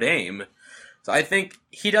demolished Notre Dame. So I think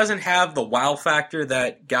he doesn't have the wow factor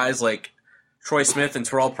that guys like Troy Smith and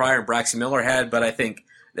Terrell Pryor and Braxton Miller had, but I think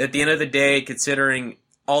at the end of the day, considering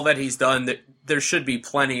all that he's done, there should be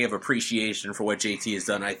plenty of appreciation for what JT has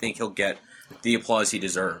done. I think he'll get the applause he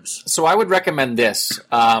deserves. So I would recommend this.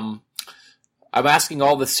 I'm asking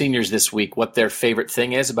all the seniors this week what their favorite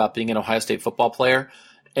thing is about being an Ohio State football player,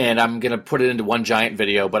 and I'm going to put it into one giant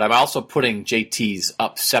video, but I'm also putting JT's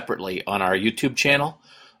up separately on our YouTube channel.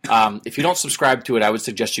 If you don't subscribe to it, I would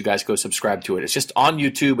suggest you guys go subscribe to it. It's just on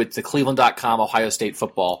YouTube. It's the Cleveland.com Ohio State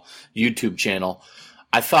football YouTube channel.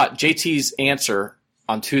 I thought JT's answer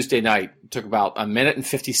on Tuesday night took about a minute and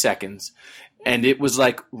 50 seconds, and it was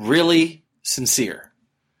like really sincere.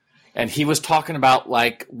 And he was talking about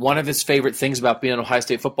like one of his favorite things about being an Ohio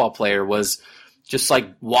State football player was just like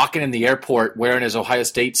walking in the airport wearing his Ohio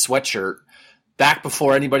State sweatshirt back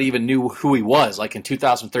before anybody even knew who he was, like in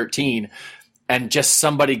 2013, and just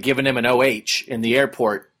somebody giving him an OH in the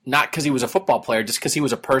airport, not because he was a football player, just because he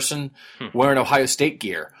was a person wearing Ohio State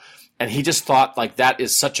gear. And he just thought like that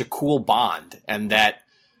is such a cool bond, and that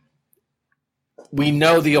we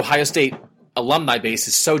know the Ohio State alumni base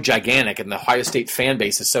is so gigantic and the Ohio State fan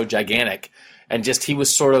base is so gigantic, and just he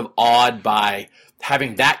was sort of awed by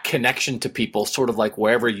having that connection to people sort of like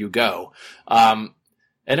wherever you go.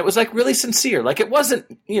 And it was like really sincere. Like it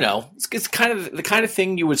wasn't, it's kind of the kind of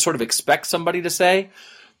thing you would sort of expect somebody to say,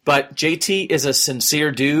 but JT is a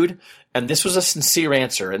sincere dude, and this was a sincere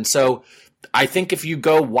answer. And so I think if you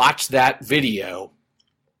go watch that video,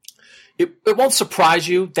 it won't surprise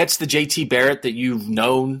you. That's the JT Barrett that you've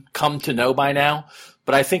come to know by now.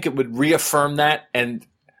 But I think it would reaffirm that. And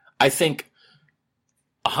I think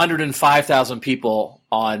 105,000 people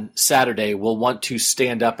on Saturday will want to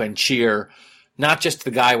stand up and cheer, not just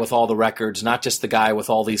the guy with all the records, not just the guy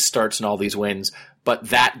with all these starts and all these wins, but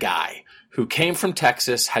that guy who came from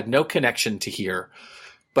Texas, had no connection to here,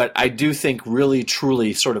 but I do think really,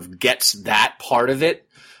 truly sort of gets that part of it.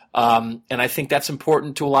 And I think that's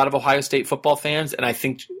important to a lot of Ohio State football fans. And I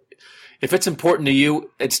think if it's important to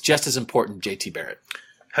you, it's just as important to JT Barrett.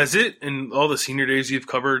 Has it, in all the senior days you've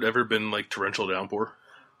covered, ever been like torrential downpour?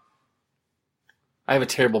 I have a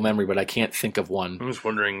terrible memory, but I can't think of one. I'm just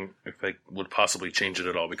wondering if I would possibly change it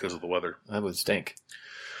at all because of the weather. That would stink.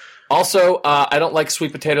 Also, I don't like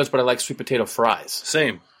sweet potatoes, but I like sweet potato fries.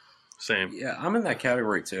 Same. Yeah, I'm in that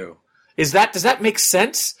category too. Does that make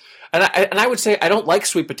sense? And I would say I don't like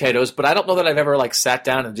sweet potatoes, but I don't know that I've ever like sat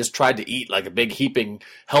down and just tried to eat like a big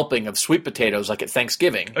helping of sweet potatoes like at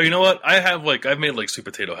Thanksgiving. Oh, you know what? I've made like sweet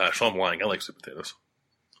potato hash. So I'm lying. I like sweet potatoes,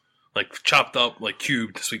 like chopped up, like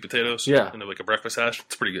cubed sweet potatoes. Yeah, and like a breakfast hash.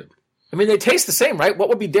 It's pretty good. I mean, they taste the same, right? What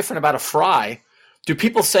would be different about a fry? Do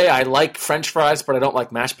people say I like French fries, but I don't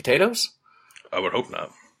like mashed potatoes? I would hope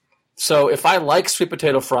not. So if I like sweet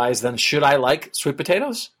potato fries, then should I like sweet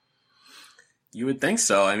potatoes? You would think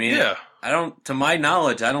so. I mean, yeah. To my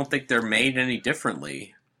knowledge, I don't think they're made any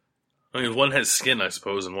differently. I mean, one has skin, I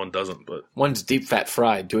suppose, and one doesn't. But one's deep fat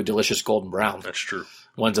fried to a delicious golden brown. That's true.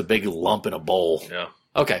 One's a big lump in a bowl. Yeah.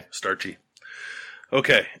 Okay. Starchy.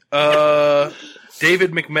 Okay.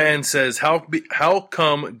 David McMahon says, how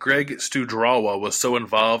come Greg Studrawa was so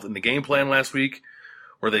involved in the game plan last week?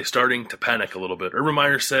 Were they starting to panic a little bit? Urban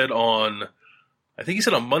Meyer said on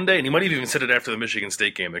Monday, and he might have even said it after the Michigan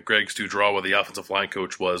State game, that Greg Studrawa, the offensive line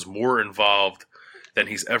coach, was more involved than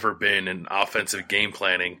he's ever been in offensive game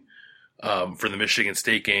planning for the Michigan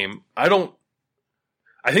State game. I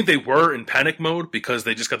think they were in panic mode because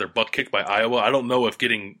they just got their butt kicked by Iowa. I don't know if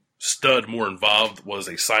getting Stud more involved was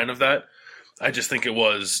a sign of that. I just think it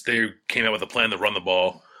was they came out with a plan to run the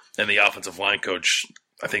ball, and the offensive line coach,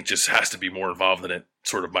 I think, just has to be more involved in it,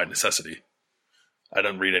 sort of by necessity. I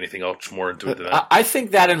don't read anything else more into it than that. I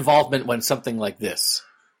think that involvement went something like this.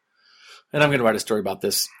 And I'm going to write a story about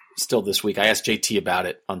this still this week. I asked JT about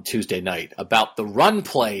it on Tuesday night, about the run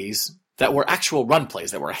plays that were actual run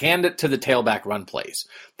plays, that were handed to the tailback run plays,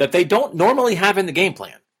 that they don't normally have in the game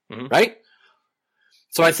plan, right?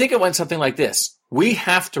 So I think it went something like this. We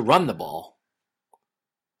have to run the ball.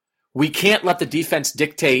 We can't let the defense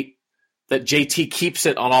dictate that JT keeps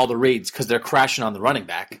it on all the reads because they're crashing on the running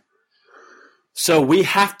back. So we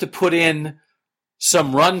have to put in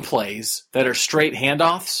some run plays that are straight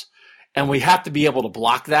handoffs, and we have to be able to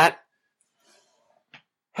block that.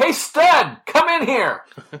 Hey, Stud, come in here.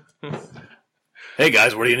 Hey,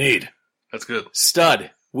 guys, what do you need? That's good.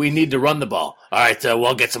 Stud, we need to run the ball. All right,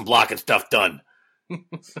 we'll get some blocking stuff done.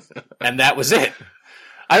 And that was it.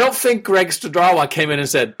 I don't think Greg Studrawa came in and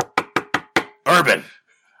said, Urban,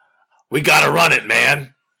 we got to run it,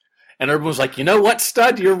 man. And Urban was like, you know what,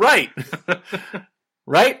 Stud? You're right.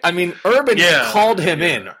 Right? I mean, Urban called him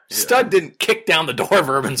in. Stud didn't kick down the door of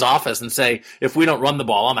Urban's office and say, if we don't run the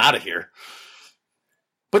ball, I'm out of here.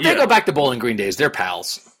 But they go back to Bowling Green days. They're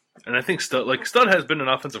pals. And I think Stud has been an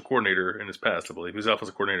offensive coordinator in his past, I believe. He was an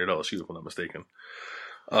offensive coordinator at LSU, if I'm not mistaken.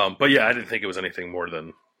 But yeah, I didn't think it was anything more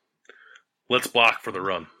than let's block for the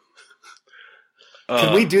run.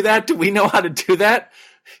 Can we do that? Do we know how to do that?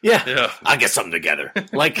 Yeah. I'll get something together.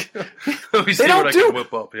 Like, They don't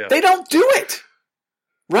whip up. Yeah. They don't do it.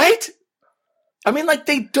 Right? I mean, like,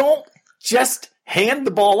 they don't just hand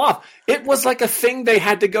the ball off. It was like a thing they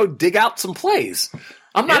had to go dig out some plays.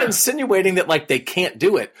 I'm not insinuating that, like, they can't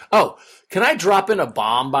do it. Oh, can I drop in a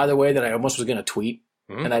bomb, by the way, that I almost was going to tweet,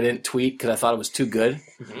 and I didn't tweet because I thought it was too good,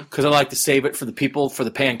 because I like to save it for the people, for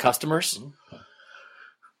the paying customers.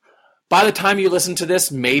 By the time you listen to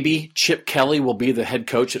this, maybe Chip Kelly will be the head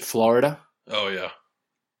coach at Florida. Oh, yeah.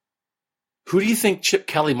 Who do you think Chip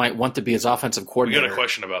Kelly might want to be his offensive We coordinator? got a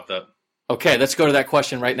question about that. Okay, let's go to that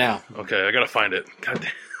question right now. Okay, I got to find it. God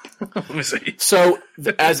damn. Let me see. So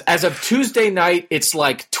as of Tuesday night, it's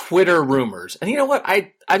like Twitter rumors. And you know what?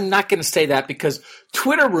 I'm not going to say that because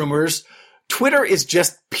Twitter is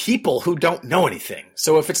just people who don't know anything.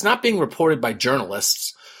 So if it's not being reported by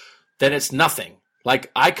journalists, then it's nothing.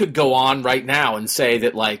 Like, I could go on right now and say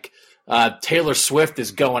that, like, Taylor Swift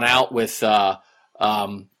is going out with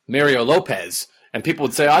Mario Lopez. And people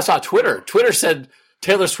would say, I saw Twitter. Twitter said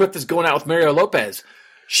Taylor Swift is going out with Mario Lopez.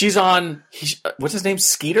 She's on, what's his name,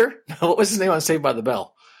 Skeeter? No, what was his name on Saved by the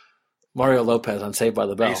Bell? Mario Lopez on Saved by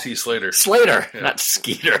the Bell. AC Slater. Slater, not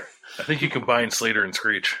Skeeter. I think you combine Slater and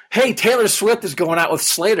Screech. Hey, Taylor Swift is going out with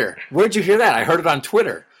Slater. Where'd you hear that? I heard it on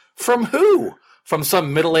Twitter. From who? From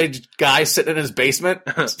some middle-aged guy sitting in his basement,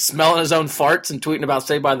 smelling his own farts and tweeting about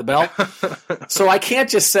Saved by the Bell? So I can't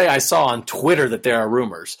just say I saw on Twitter that there are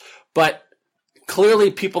rumors. But clearly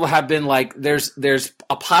people have been like, there's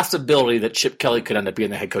a possibility that Chip Kelly could end up being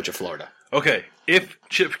the head coach of Florida. Okay, if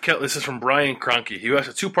Chip Kelly, this is from Brian Kroenke. He asked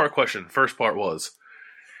a two-part question. First part was,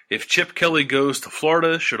 if Chip Kelly goes to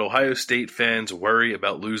Florida, should Ohio State fans worry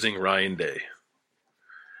about losing Ryan Day?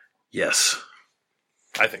 Yes,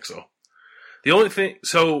 I think so. The only thing,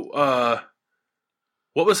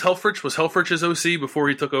 what was Helfrich? Was Helfrich his OC before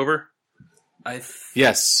he took over?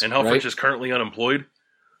 Yes. And Helfrich right? is currently unemployed?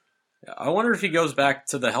 I wonder if he goes back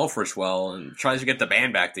to the Helfrich well and tries to get the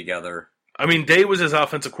band back together. I mean, Day was his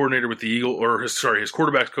offensive coordinator with the Eagles, his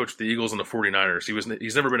quarterback coach with the Eagles and the 49ers.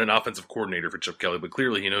 He's never been an offensive coordinator for Chip Kelly, but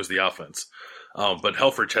clearly he knows the offense. But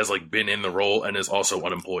Helfrich has been in the role and is also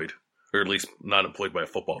unemployed, or at least not employed by a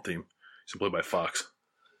football team. He's employed by Fox.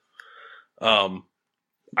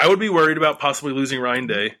 I would be worried about possibly losing Ryan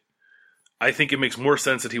Day. I think it makes more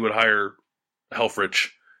sense that he would hire Helfrich.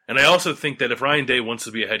 And I also think that if Ryan Day wants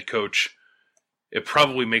to be a head coach, it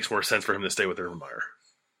probably makes more sense for him to stay with Urban Meyer.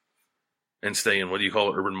 And stay in, what do you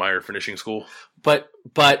call it, Urban Meyer finishing school? But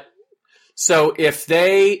so if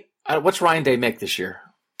they, what's Ryan Day make this year?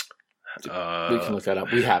 We can look that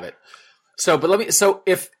up. We have it. So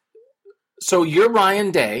you're Ryan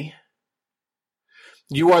Day.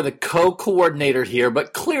 You are the co-coordinator here,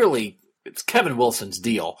 but clearly it's Kevin Wilson's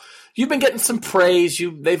deal. You've been getting some praise.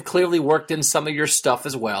 They've clearly worked in some of your stuff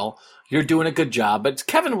as well. You're doing a good job, but it's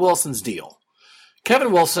Kevin Wilson's deal.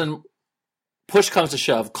 Kevin Wilson, push comes to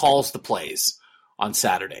shove, calls the plays on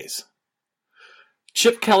Saturdays.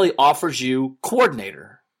 Chip Kelly offers you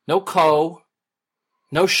coordinator. No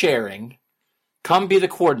sharing. Come be the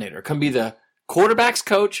coordinator. Come be the quarterback's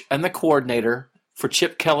coach and the coordinator for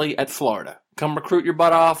Chip Kelly at Florida. Come recruit your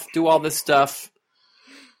butt off, do all this stuff.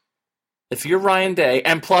 If you're Ryan Day,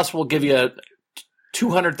 and plus we'll give you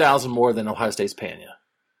 $200,000 more than Ohio State's paying you.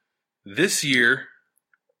 This year,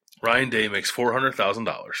 Ryan Day makes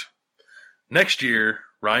 $400,000. Next year,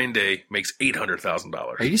 Ryan Day makes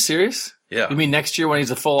 $800,000. Are you serious? Yeah. You mean next year when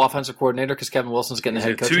he's a full offensive coordinator because Kevin Wilson's getting a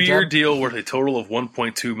head coaching job? It's a 2-year deal worth a total of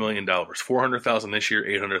 $1.2 million. $400,000 this year,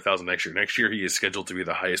 $800,000 next year. Next year, he is scheduled to be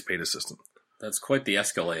the highest paid assistant. That's quite the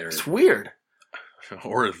escalator. It's weird.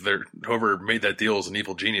 Or if whoever made that deal is an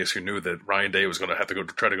evil genius who knew that Ryan Day was going to have to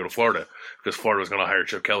try to go to Florida because Florida was going to hire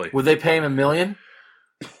Chip Kelly. Would they pay him $1 million?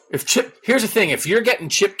 Here's the thing: if you're getting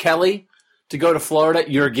Chip Kelly to go to Florida,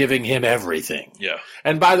 you're giving him everything. Yeah.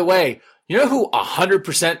 And by the way, you know who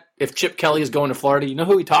 100%? If Chip Kelly is going to Florida, you know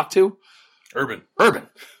who he talked to? Urban.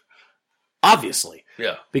 Obviously.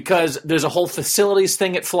 Yeah. Because there's a whole facilities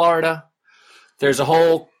thing at Florida. There's a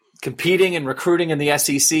whole competing and recruiting in the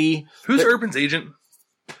SEC. Who's Urban's agent?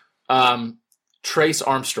 Trace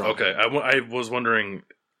Armstrong. Okay, I was wondering.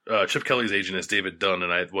 Chip Kelly's agent is David Dunn,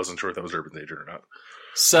 and I wasn't sure if that was Urban's agent or not.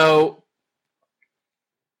 So,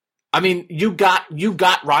 I mean, you got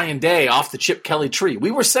Ryan Day off the Chip Kelly tree.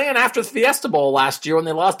 We were saying after the Fiesta Bowl last year when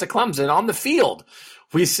they lost to Clemson on the field,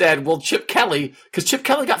 we said, well, Chip Kelly, because Chip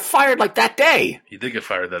Kelly got fired like that day. He did get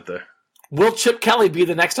fired that day. will Chip Kelly be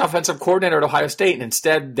the next offensive coordinator at Ohio State? And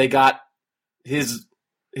instead, they got his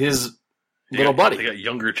little buddy. They got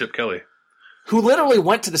younger Chip Kelly. Who literally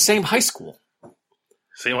went to the same high school.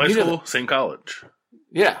 Same high school, same college.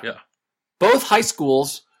 Yeah. Yeah. Both high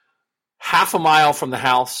schools, half a mile from the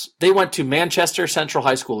house. They went to Manchester Central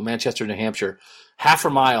High School in Manchester, New Hampshire, half a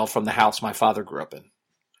mile from the house my father grew up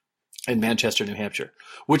in Manchester, New Hampshire,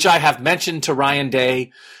 which I have mentioned to Ryan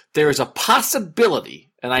Day. There is a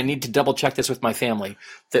possibility, and I need to double check this with my family,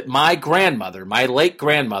 that my grandmother, my late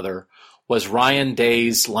grandmother, was Ryan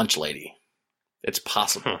Day's lunch lady. It's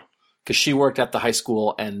possible because she worked at the high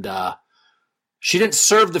school and she didn't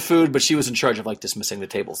serve the food, but she was in charge of like dismissing the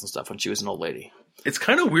tables and stuff when she was an old lady. It's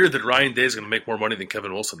kind of weird that Ryan Day is going to make more money than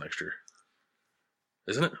Kevin Wilson next year,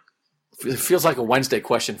 isn't it? It feels like a Wednesday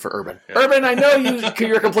question for Urban. Yeah. Urban, I know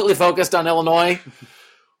you're completely focused on Illinois.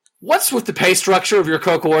 What's with the pay structure of your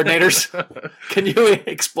co-coordinators? Can you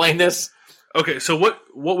explain this? Okay, so what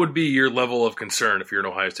would be your level of concern if you're an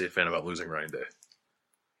Ohio State fan about losing Ryan Day?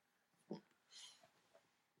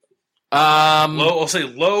 Low. I'll say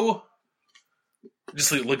low.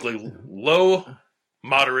 Just like low,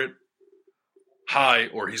 moderate, high,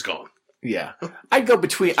 or he's gone. Yeah, I'd go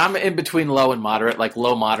between. I'm in between low and moderate, like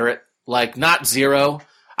low moderate, like not zero.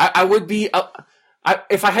 I would be.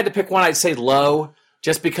 If I had to pick one, I'd say low,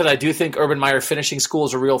 just because I do think Urban Meyer finishing school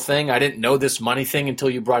is a real thing. I didn't know this money thing until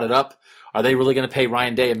you brought it up. Are they really going to pay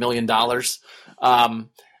Ryan Day $1 million?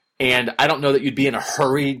 And I don't know that you'd be in a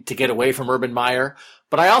hurry to get away from Urban Meyer.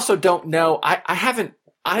 But I also don't know. I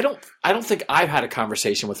don't think I've had a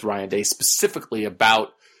conversation with Ryan Day specifically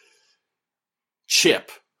about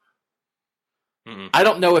Chip. Mm-mm. I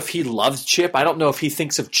don't know if he loves Chip. I don't know if he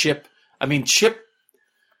thinks of Chip. I mean, Chip.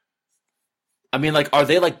 I mean, like, are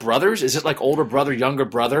they like brothers? Is it like older brother, younger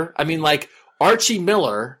brother? I mean, like Archie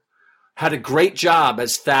Miller had a great job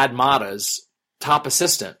as Thad Matta's top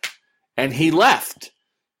assistant, and he left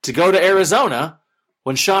to go to Arizona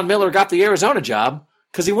when Sean Miller got the Arizona job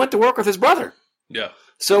because he went to work with his brother. Yeah.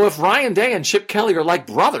 So if Ryan Day and Chip Kelly are like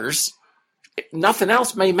brothers, nothing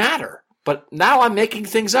else may matter. But now I'm making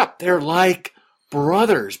things up. They're like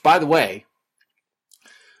brothers. By the way,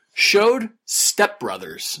 showed Step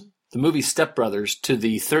Brothers, the movie Step Brothers, to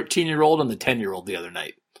the 13-year-old and the 10-year-old the other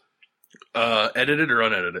night. Edited or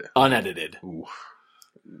unedited? Unedited. Ooh.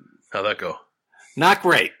 How'd that go? Not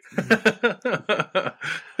great.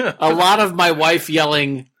 A lot of my wife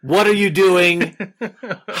yelling, "What are you doing?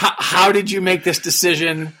 How did you make this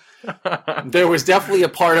decision?" There was definitely a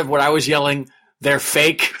part of what I was yelling, "They're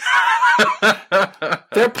fake.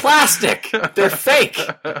 They're plastic. They're fake.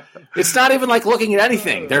 It's not even like looking at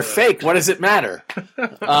anything. They're fake. What does it matter?"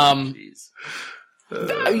 You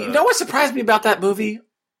know what surprised me about that movie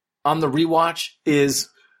on the rewatch is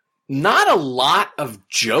not a lot of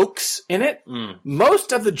jokes in it.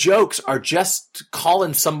 Most of the jokes are just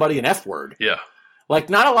calling somebody an F word. Yeah. Like,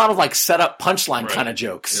 not a lot of, like, set-up punchline kind of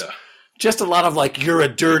jokes. Yeah. Just a lot of, like, you're a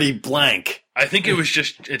dirty blank. I think it's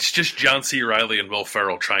just John C. Reilly and Will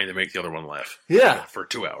Ferrell trying to make the other one laugh. Yeah. For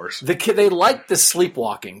 2 hours. They like the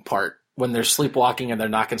sleepwalking part. When they're sleepwalking and they're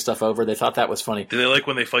knocking stuff over. They thought that was funny. Do they like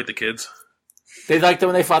when they fight the kids? They liked it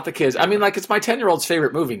when they fought the kids. I mean, like, it's my 10-year-old's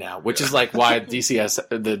favorite movie now, which is like why DCS,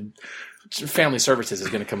 the Family Services, is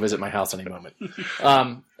going to come visit my house any moment.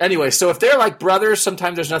 Anyway, so if they're like brothers,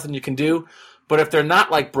 sometimes there's nothing you can do. But if they're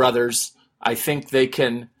not like brothers, I think they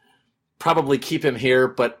can probably keep him here.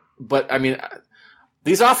 But I mean,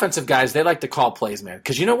 these offensive guys, they like to call plays, man.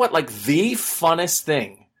 Because you know what? Like, the funnest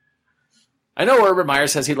thing. I know Urban Meyer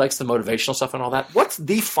says he likes the motivational stuff and all that. What's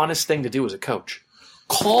the funnest thing to do as a coach?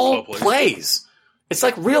 Call plays. It's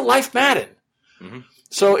like real life Madden. Mm-hmm.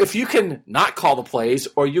 So if you can not call the plays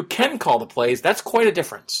or you can call the plays, that's quite a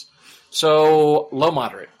difference. So low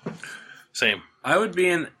moderate. Same. I'd be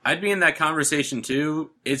in that conversation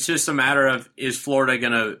too. It's just a matter of, is Florida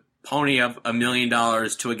going to pony up $1 million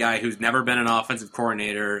to a guy who's never been an offensive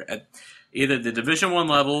coordinator at either the Division I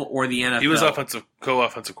level or the NFL? He was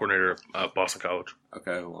co-offensive coordinator at Boston College.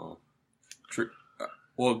 Okay, well, true.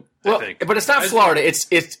 Well, but it's not Florida. It's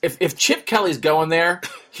if Chip Kelly's going there,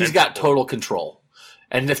 he's got total control.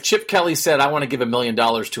 And if Chip Kelly said, "I want to give $1 million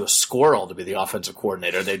to a squirrel to be the offensive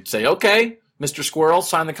coordinator," they'd say, "Okay, Mr. Squirrel,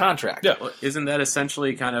 sign the contract." Yeah, well, isn't that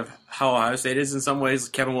essentially kind of how Ohio State is in some ways?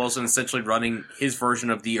 Kevin Wilson essentially running his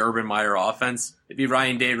version of the Urban Meyer offense. It'd be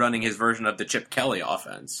Ryan Day running his version of the Chip Kelly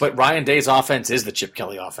offense. But Ryan Day's offense is the Chip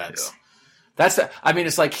Kelly offense. Yeah.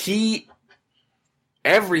 It's like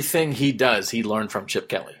everything he does, he learned from Chip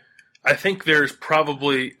Kelly. I think there's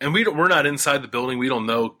probably, and we're not inside the building. We don't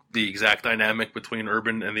know the exact dynamic between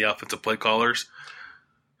Urban and the offensive play callers.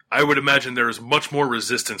 I would imagine there is much more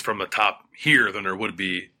resistance from the top here than there would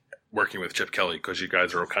be working with Chip Kelly because you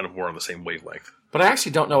guys are kind of more on the same wavelength. But I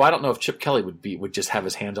actually don't know. I don't know if Chip Kelly would just have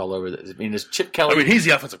his hands all over this. I mean, is Chip Kelly? I mean, he's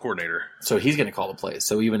the offensive coordinator, so he's going to call the plays.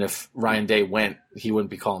 So even if Ryan Day went, he wouldn't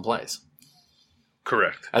be calling plays.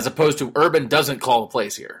 Correct. As opposed to Urban doesn't call the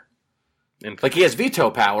plays here. Like he has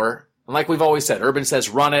veto power, and like we've always said, Urban says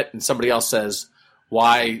run it, and somebody else says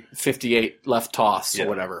why 58 left toss or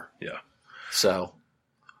whatever. Yeah. So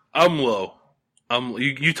I'm low.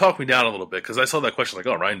 You talked me down a little bit because I saw that question like,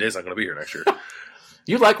 oh, Ryan Day's not going to be here next year.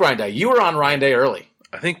 You like Ryan Day. You were on Ryan Day early.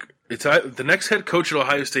 I think it's the next head coach at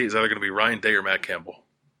Ohio State is either going to be Ryan Day or Matt Campbell.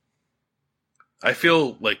 I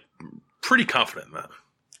feel like pretty confident in that.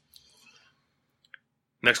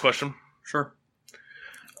 Next question. Sure.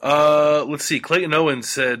 Let's see. Clayton Owens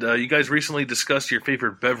said, you guys recently discussed your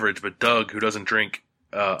favorite beverage, but Doug, who doesn't drink,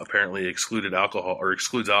 apparently excludes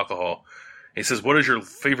alcohol. He says, what is your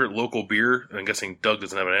favorite local beer? And I'm guessing Doug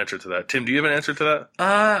doesn't have an answer to that. Tim, do you have an answer to that?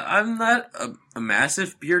 I'm not a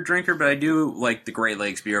massive beer drinker, but I do like the Great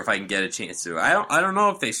Lakes beer if I can get a chance to. I don't know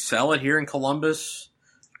if they sell it here in Columbus.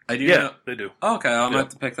 I do. Yeah, they do. Okay, I'm gonna have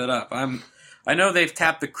to pick that up. I know they've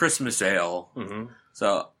tapped the Christmas ale. Mm-hmm.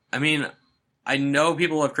 So I mean, I know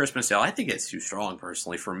people love Christmas ale. I think it's too strong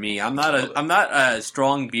personally for me. I'm not a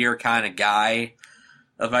strong beer kind of guy.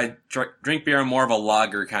 If I drink beer, I'm more of a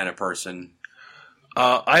lager kind of person.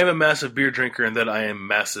 I am a massive beer drinker, and then I am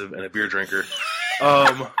massive and a beer drinker.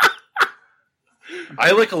 I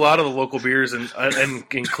like a lot of the local beers, and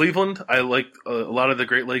in Cleveland, I like a lot of the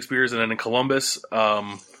Great Lakes beers, and then in Columbus,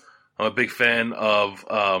 I'm a big fan of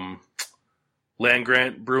Land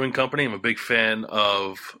Grant Brewing Company. I'm a big fan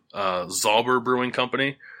of Zauber Brewing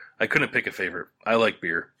Company. I couldn't pick a favorite. I like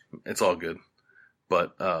beer. It's all good.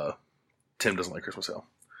 But Tim doesn't like Christmas ale,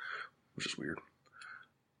 which is weird.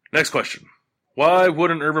 Next question. Why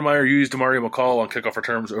wouldn't Urban Meyer use Demario McCall on kickoff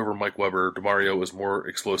returns over Mike Weber? Demario is more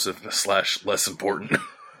explosive / less important.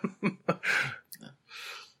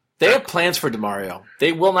 They have plans for Demario.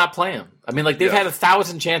 They will not play him. I mean, like they've had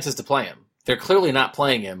 1,000 chances to play him. They're clearly not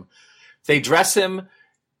playing him. They dress him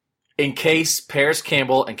in case Paris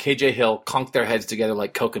Campbell and KJ Hill conk their heads together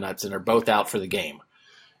like coconuts and are both out for the game.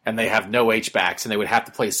 And they have no H-backs, and they would have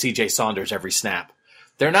to play CJ Saunders every snap.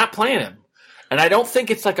 They're not playing him. And I don't think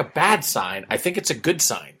it's like a bad sign. I think it's a good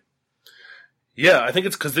sign. Yeah, I think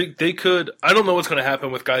it's because they could – I don't know what's going to happen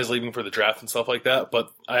with guys leaving for the draft and stuff like that, but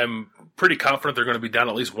I'm pretty confident they're going to be down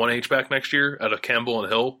at least one H-back next year out of Campbell and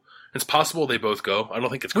Hill. It's possible they both go. I don't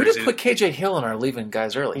think it's crazy. We didn't put KJ Hill in our leaving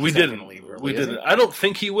guys early. We didn't. We didn't. I don't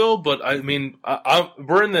think he will, but I mean,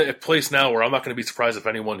 we're in the place now where I'm not going to be surprised if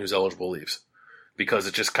anyone who's eligible leaves because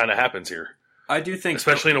it just kind of happens here. I do think,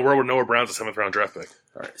 especially in a world where Noah Brown's a 7th round draft pick.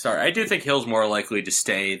 Sorry, I do think Hill's more likely to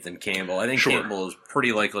stay than Campbell. I think Campbell is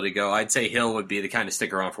pretty likely to go. I'd say Hill would be the kind of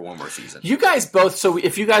stick around for one more season. You guys both. So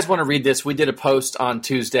if you guys want to read this, we did a post on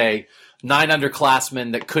Tuesday. 9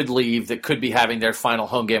 underclassmen that could leave, that could be having their final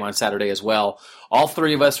home game on Saturday as well. All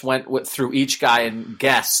three of us went through each guy and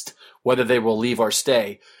guessed whether they will leave or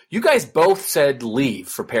stay. You guys both said leave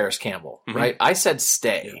for Paris Campbell, right? I said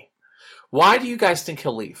stay. Yeah. Why do you guys think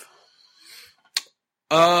he'll leave?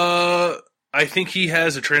 I think he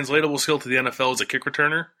has a translatable skill to the NFL as a kick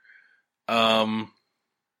returner. I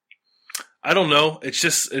don't know. It's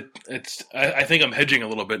just I think I'm hedging a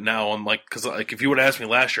little bit now on because if you would have asked me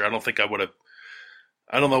last year, I don't think I would have.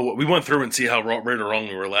 I don't know. We went through and see how right or wrong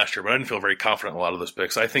we were last year, but I didn't feel very confident in a lot of those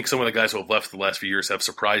picks. I think some of the guys who have left the last few years have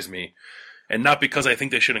surprised me, and not because I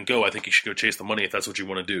think they shouldn't go. I think you should go chase the money if that's what you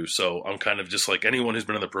want to do. So I'm kind of just like anyone who's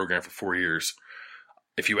been in the program for 4 years.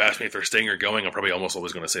 If you ask me if they're staying or going, I'm probably almost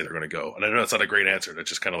always going to say they're going to go. And I know that's not a great answer. That's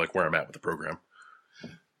just kind of like where I'm at with the program.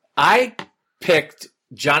 I picked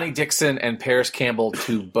Johnny Dixon and Paris Campbell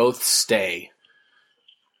to both stay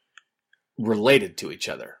related to each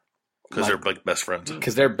other. Because they're like best friends.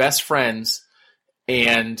 Because they're best friends.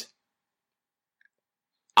 And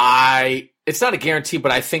it's not a guarantee,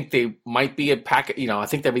 but I think they might be a packet. I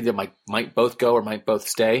think they either might both go or might both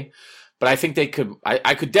stay. But I think they could.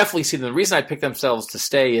 I could definitely see them. The reason I picked themselves to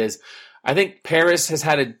stay is I think Paris has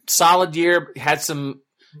had a solid year, had some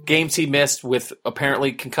games he missed with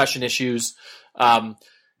apparently concussion issues.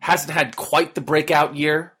 Hasn't had quite the breakout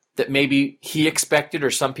year that maybe he expected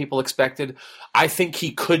or some people expected. I think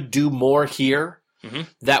he could do more here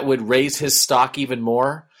that would raise his stock even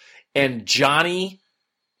more. And Johnny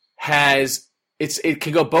it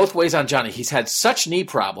can go both ways on Johnny. He's had such knee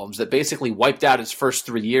problems that basically wiped out his first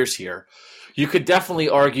 3 years here. You could definitely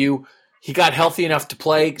argue he got healthy enough to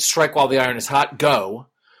play, strike while the iron is hot, go.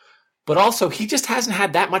 But also he just hasn't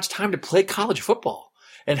had that much time to play college football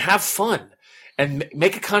and have fun. and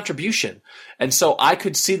make a contribution. And so I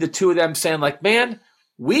could see the two of them saying like, man,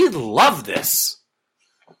 we love this.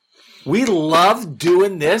 We love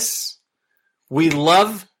doing this. We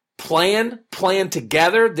love playing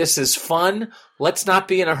together. This is fun. Let's not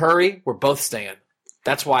be in a hurry. We're both staying.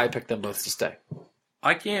 That's why I picked them both to stay.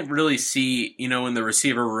 I can't really see, in the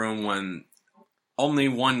receiver room when only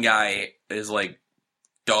one guy is like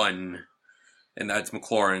done, and that's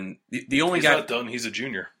McLaurin. The only He's guy not done. He's a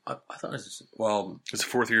junior. I thought it was He's a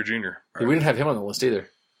fourth-year junior. We didn't have him on the list either.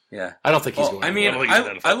 yeah. I don't think he's going. I don't think he's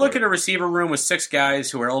an NFL I look player. at a receiver room with 6 guys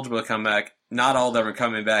who are eligible to come back. Not all of them are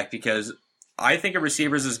coming back because I think of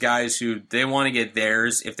receivers as guys who they want to get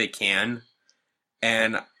theirs if they can,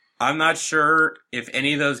 and I'm not sure if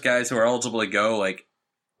any of those guys who are eligible to go, like,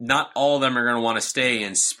 not all of them are going to want to stay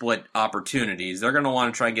and split opportunities. They're going to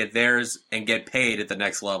want to try and get theirs and get paid at the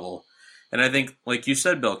next level. And I think, like you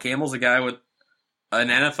said, Bill, Campbell's a guy with an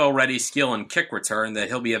NFL-ready skill and kick return that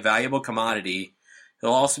he'll be a valuable commodity.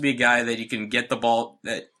 He'll also be a guy that you can get the ball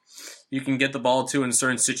to in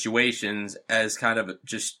certain situations as kind of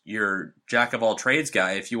just your jack-of-all-trades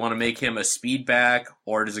guy. If you want to make him a speed back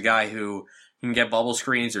or as a guy who can get bubble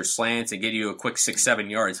screens or slants and get you a quick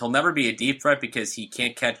 6-7 yards. He'll never be a deep threat because he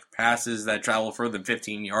can't catch passes that travel further than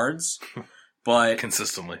 15 yards. But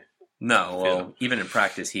Consistently. no, even in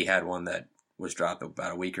practice, he had one that was dropped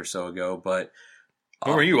about a week or so ago. But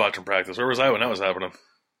Where were you watching practice? Where was I when that was happening?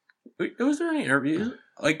 it was during interviews.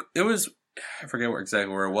 Like, it was, I forget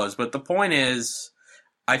exactly where it was. But the point is,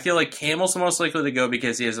 I feel like Campbell's the most likely to go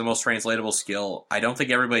because he has the most translatable skill. I don't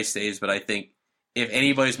think everybody stays, but I think if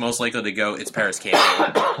anybody's most likely to go, it's Paris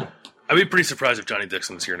Campbell. I'd be pretty surprised if Johnny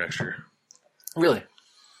Dixon was here next year. Really?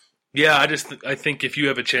 Yeah, I think if you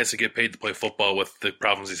have a chance to get paid to play football with the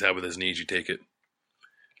problems he's had with his knees, you take it.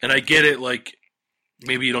 And I get it, like,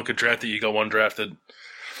 maybe you don't get drafted, you go undrafted.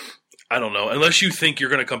 I don't know. Unless you think you're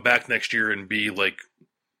going to come back next year and be, like,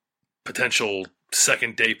 potential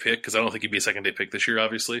second-day pick, because I don't think he'd be a second-day pick this year,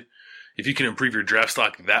 obviously. If you can improve your draft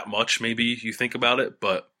stock that much, maybe you think about it,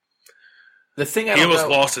 but The thing he almost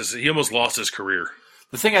lost his career.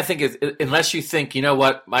 The thing I think is, unless you think, you know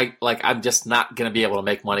what, I'm just not going to be able to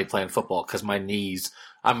make money playing football because my knees,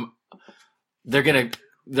 they're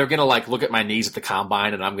gonna like look at my knees at the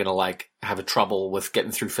combine, and I'm gonna like have a trouble with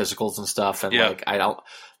getting through physicals and stuff, and like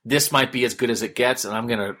this might be as good as it gets, and I'm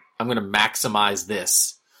gonna maximize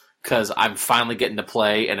this because I'm finally getting to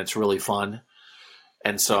play and it's really fun,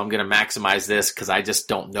 and so I'm gonna maximize this because I just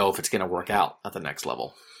don't know if it's gonna work out at the next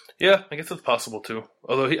level. Yeah, I guess it's possible too.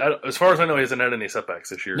 Although, as far as I know, he hasn't had any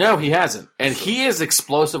setbacks this year. No, he hasn't, and he is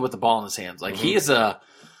explosive with the ball in his hands. Like he is a,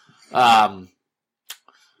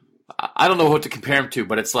 I don't know what to compare him to,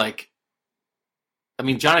 but it's like, I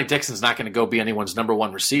mean, Johnny Dixon's not going to go be anyone's number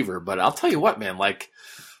one receiver, but I'll tell you what, man, like,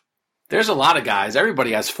 there's a lot of guys.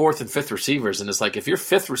 Everybody has fourth and fifth receivers, and it's like if your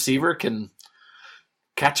fifth receiver can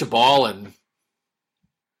catch a ball and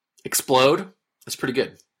explode, that's pretty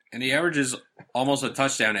good. And he averages almost a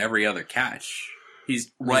touchdown every other catch.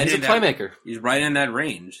 He's He's a playmaker. He's right in that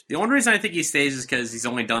range. The only reason I think he stays is because he's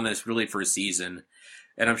only done this really for a season.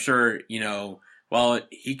 And I'm sure, while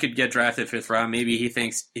he could get drafted 5th round, maybe he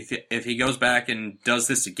thinks if he goes back and does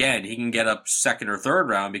this again, he can get up 2nd or 3rd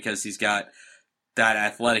round because he's got that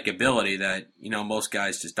athletic ability that, most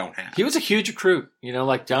guys just don't have. He was a huge recruit.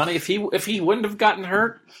 Like Johnny, if he wouldn't have gotten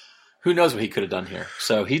hurt, who knows what he could have done here.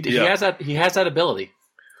 So he has that ability.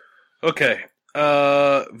 Okay.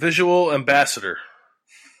 Visual ambassador.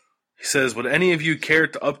 He says, would any of you care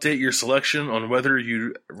to update your selection on whether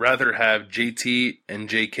you'd rather have JT and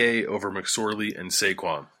JK over McSorley and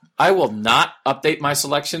Saquon? I will not update my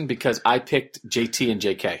selection because I picked JT and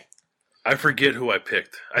JK. I forget who I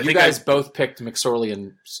picked. You guys both picked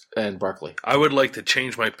McSorley and Barkley. I would like to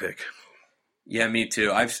change my pick. Yeah, me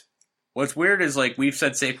too. What's weird is, like, we've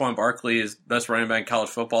said Saquon Barkley is best running back in college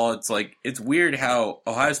football. It's like, it's weird how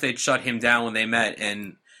Ohio State shut him down when they met,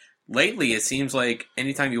 and lately it seems like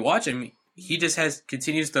anytime you watch him, he just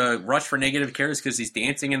continues to rush for negative carries because he's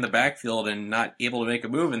dancing in the backfield and not able to make a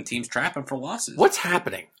move, and teams trap him for losses. What's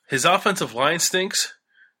happening? His offensive line stinks,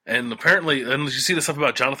 and apparently, and you see the stuff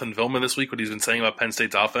about Jonathan Vilma this week, what he's been saying about Penn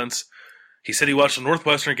State's offense. He said he watched the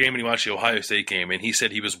Northwestern game and he watched the Ohio State game, and he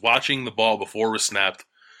said he was watching the ball before it was snapped.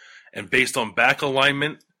 And based on back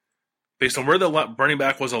alignment, based on where the running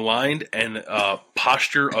back was aligned and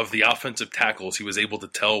posture of the offensive tackles, he was able to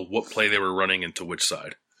tell what play they were running and to which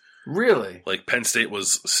side. Really? Like Penn State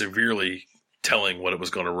was severely telling what it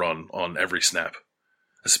was going to run on every snap,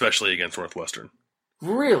 especially against Northwestern.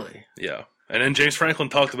 Really? Yeah. And then James Franklin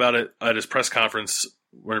talked about it at his press conference,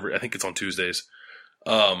 whenever I think it's on Tuesdays.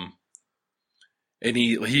 And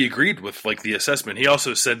he agreed with like the assessment. He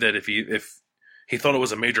also said that if he thought it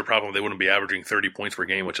was a major problem, they wouldn't be averaging 30 points per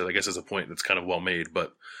game, which I guess is a point that's kind of well made.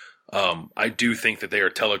 But I do think that they are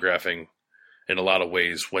telegraphing in a lot of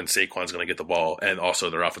ways when Saquon's going to get the ball, and also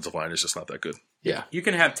their offensive line is just not that good. Yeah. You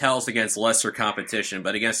can have tells against lesser competition,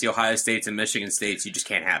 but against the Ohio States and Michigan States, you just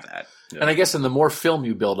can't have that. Yeah. And I guess in the more film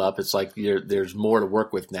you build up, it's like there's more to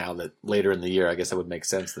work with now that later in the year, I guess that would make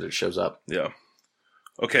sense that it shows up. Yeah.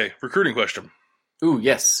 Okay, recruiting question. Ooh,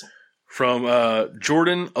 yes. From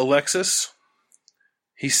Jordan Alexis.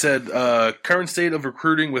 He said, current state of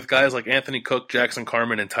recruiting with guys like Anthony Cook, Jackson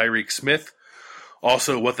Carman, and Tyreek Smith.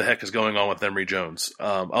 Also, what the heck is going on with Emory Jones?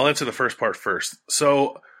 I'll answer the first part first.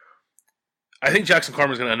 So, I think Jackson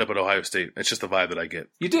Carman is going to end up at Ohio State. It's just the vibe that I get.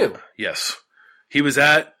 You do? Yes. He was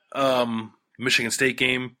at Michigan State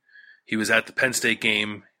game. He was at the Penn State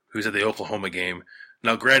game. He was at the Oklahoma game.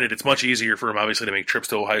 Now, granted, it's much easier for him, obviously, to make trips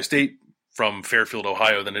to Ohio State from Fairfield,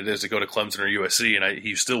 Ohio, than it is to go to Clemson or USC, and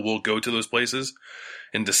he still will go to those places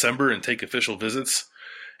in December and take official visits,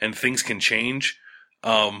 and things can change.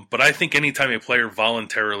 But I think anytime a player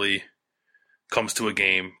voluntarily comes to a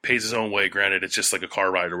game, pays his own way, granted, it's just like a car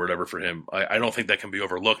ride or whatever for him, I don't think that can be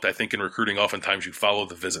overlooked. I think in recruiting, oftentimes you follow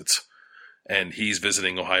the visits, and he's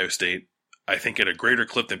visiting Ohio State, I think, at a greater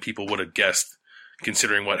clip than people would have guessed,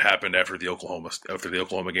 considering what happened after the Oklahoma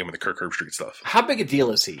game with the Kirk Herbstreit stuff. How big a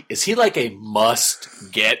deal is he? Is he like a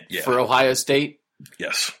must-get for Ohio State?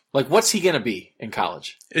 Yes. Like, what's he going to be in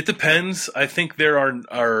college? It depends. I think there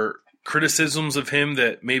are criticisms of him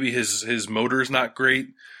that maybe his motor's not great,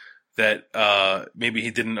 that maybe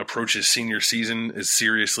he didn't approach his senior season as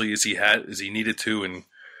seriously as he needed to, and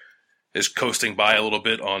is coasting by a little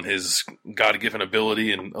bit on his God-given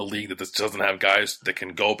ability in a league that doesn't have guys that can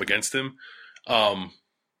go up against him.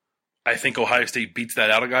 I think Ohio State beats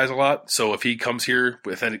that out of guys a lot. So if he comes here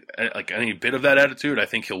with any bit of that attitude, I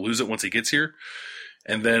think he'll lose it once he gets here.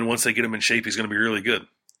 And then once they get him in shape, he's going to be really good.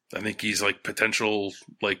 I think he's like potential,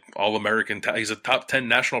 like All-American. He's a top 10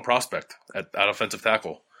 national prospect at offensive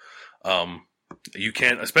tackle. You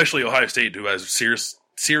can't, especially Ohio State, who has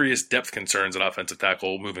serious depth concerns at offensive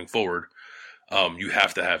tackle moving forward. You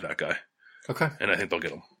have to have that guy. Okay. And I think they'll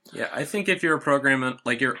get him. Yeah, I think if you're a program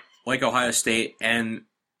like Ohio State, and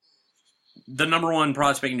the number one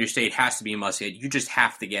prospect in your state has to be Musket, you just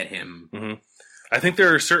have to get him. Mm-hmm. I think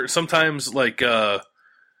there are sometimes like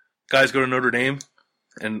guys go to Notre Dame,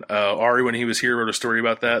 and Ari, when he was here, wrote a story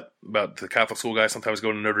about that, about the Catholic school guys sometimes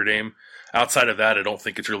going to Notre Dame. Outside of that, I don't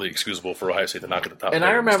think it's really excusable for Ohio State to knock at the top. And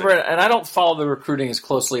I remember, and I don't follow the recruiting as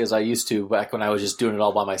closely as I used to back when I was just doing it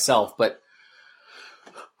all by myself, but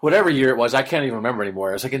whatever year it was, I can't even remember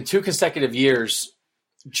anymore. It was like in 2 consecutive years,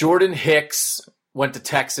 Jordan Hicks went to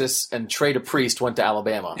Texas and Trey DePriest went to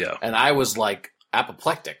Alabama. Yeah. And I was like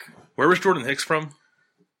apoplectic. Where was Jordan Hicks from?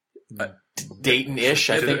 Dayton-ish.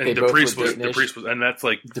 I think they both were Dayton-ish. And that's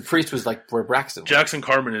like DePriest was like where Braxton was. Jackson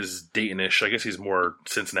Carman is Dayton-ish. I guess he's more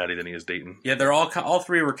Cincinnati than he is Dayton. Yeah, they're all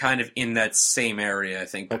three were kind of in that same area. I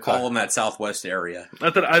think all in that Southwest area.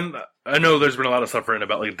 Not that I know there's been a lot of stuff written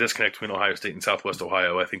about like a disconnect between Ohio State and Southwest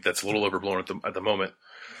Ohio. I think that's a little overblown at the moment.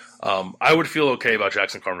 I would feel okay about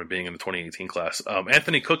Jackson Carman being in the 2018 class.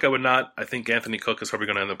 Anthony Cook, I would not. I think Anthony Cook is probably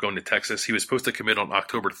going to end up going to Texas. He was supposed to commit on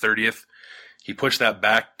October 30th. He pushed that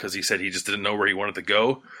back because he said he just didn't know where he wanted to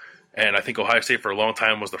go. And I think Ohio State for a long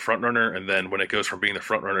time was the front runner. And then when it goes from being the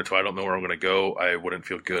front runner to I don't know where I'm going to go, I wouldn't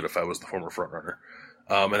feel good if I was the former front runner.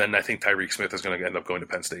 And then I think Tyreek Smith is going to end up going to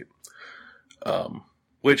Penn State,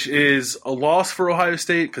 which is a loss for Ohio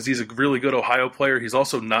State because he's a really good Ohio player. He's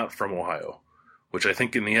also not from Ohio, which I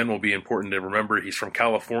think in the end will be important to remember. He's from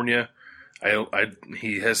California. I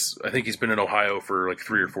think he's been in Ohio for like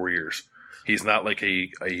 3 or 4 years. He's not like a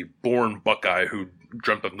born Buckeye who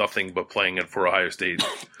dreamt of nothing but playing it for Ohio State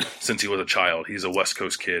since he was a child. He's a West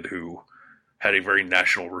Coast kid who had a very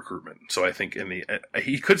national recruitment. So I think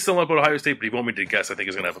he could still end up at Ohio State, but if you want me to guess, I think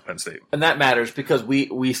he's going to have a Penn State. And that matters because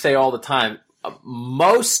we say all the time, at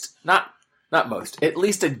least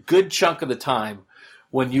a good chunk of the time,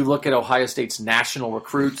 when you look at Ohio State's national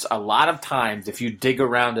recruits, a lot of times, if you dig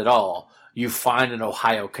around at all, you find an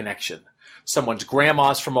Ohio connection. Someone's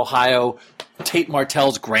grandma's from Ohio. Tate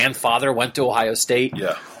Martell's grandfather went to Ohio State.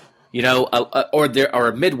 Yeah. You know, or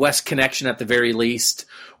a Midwest connection at the very least,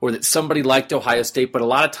 or that somebody liked Ohio State. But a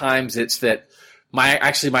lot of times it's that my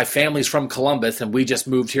family's from Columbus and we just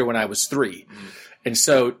moved here when I was 3. Mm-hmm. And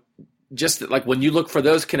so just like when you look for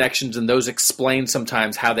those connections and those explain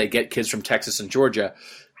sometimes how they get kids from Texas and Georgia,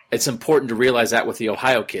 it's important to realize that with the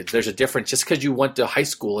Ohio kids. There's a difference. Just because you went to high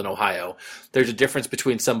school in Ohio, there's a difference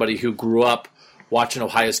between somebody who grew up watching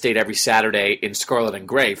Ohio State every Saturday in scarlet and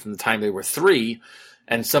gray from the time they were 3,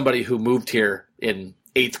 and somebody who moved here in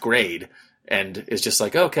 8th grade and is just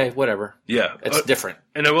like, okay, whatever. Yeah. It's different.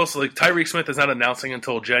 And I will also, Tyreek Smith is not announcing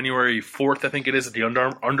until January 4th, I think it is, at the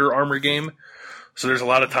Under Armour game. So there's a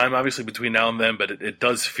lot of time, obviously, between now and then, but it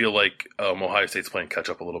does feel like Ohio State's playing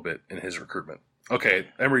catch-up a little bit in his recruitment. Okay,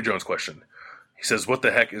 Emory Jones question. He says, what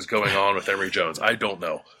the heck is going on with Emory Jones? I don't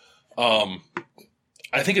know.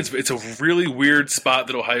 I think it's a really weird spot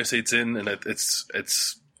that Ohio State's in, and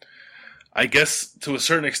it's I guess to a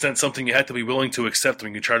certain extent something you have to be willing to accept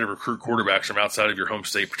when you try to recruit quarterbacks from outside of your home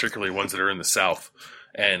state, particularly ones that are in the South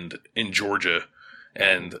and in Georgia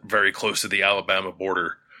and very close to the Alabama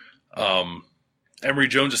border. Emory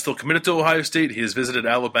Jones is still committed to Ohio State. He has visited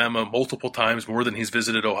Alabama multiple times, more than he's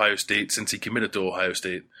visited Ohio State since he committed to Ohio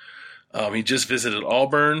State. He just visited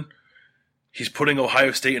Auburn. He's putting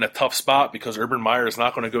Ohio State in a tough spot because Urban Meyer is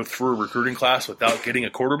not going to go through a recruiting class without getting a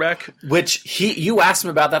quarterback. Which you asked him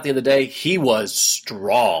about that the other day. He was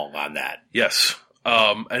strong on that. Yes.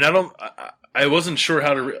 And I wasn't sure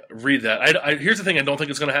how to read that. Here's the thing I don't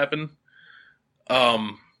think is going to happen.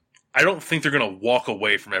 I don't think they're going to walk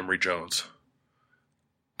away from Emory Jones.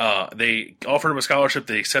 They offered him a scholarship.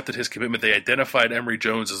 They accepted his commitment. They identified Emory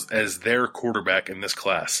Jones as their quarterback in this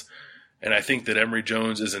class. And I think that Emory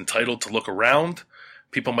Jones is entitled to look around.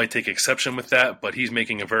 People might take exception with that, but he's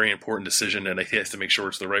making a very important decision, and he has to make sure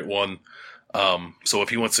it's the right one. So if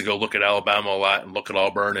he wants to go look at Alabama a lot and look at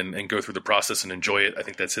Auburn and go through the process and enjoy it, I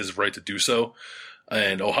think that's his right to do so.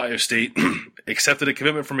 And Ohio State accepted a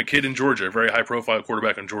commitment from a kid in Georgia, a very high-profile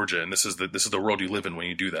quarterback in Georgia, and this is the world you live in when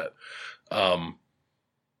you do that.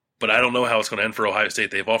 But I don't know how it's going to end for Ohio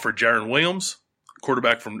State. They've offered Jaron Williams,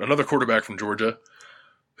 another quarterback from Georgia,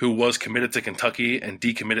 who was committed to Kentucky and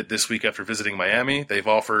decommitted this week after visiting Miami. They've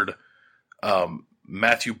offered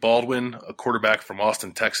Matthew Baldwin, a quarterback from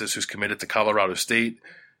Austin, Texas, who's committed to Colorado State.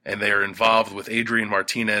 And they are involved with Adrian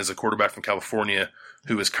Martinez, a quarterback from California,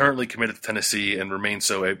 who is currently committed to Tennessee and remains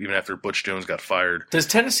so even after Butch Jones got fired. Does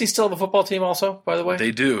Tennessee still have a football team also, by the way? They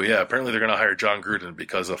do, yeah. Apparently they're going to hire John Gruden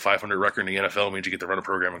because a 500 record in the NFL means you get to run a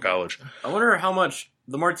program in college. I wonder how much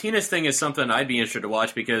the Martinez thing is something I'd be interested to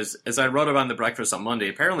watch because, as I wrote about in The Breakfast on Monday,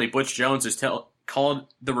 apparently Butch Jones has called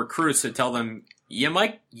the recruits to tell them, you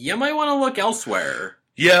might want to look elsewhere.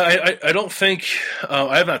 Yeah, I don't think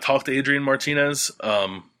I have not talked to Adrian Martinez,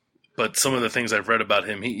 but some of the things I've read about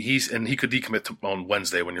him, he could decommit on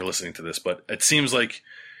Wednesday when you're listening to this, but it seems like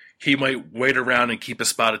he might wait around and keep a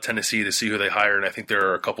spot at Tennessee to see who they hire, and I think there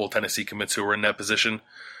are a couple of Tennessee commits who are in that position.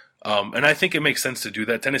 And I think it makes sense to do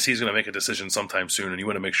that. Tennessee's going to make a decision sometime soon, and you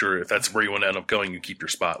want to make sure if that's where you want to end up going, you keep your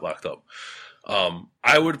spot locked up.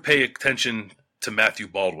 I would pay attention to Matthew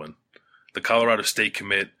Baldwin, the Colorado State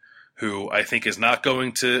commit, who I think is not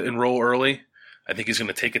going to enroll early. I think he's going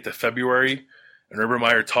to take it to February. And Urban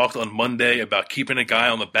Meyer talked on Monday about keeping a guy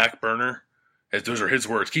on the back burner. As those are his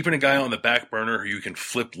words, keeping a guy on the back burner who you can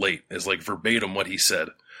flip late is like verbatim what he said.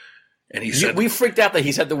 And he said, we freaked out that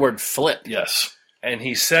he said the word flip. Yes. And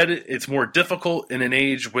he said it's more difficult in an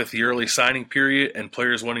age with the early signing period and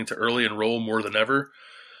players wanting to early enroll more than ever.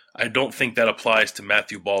 I don't think that applies to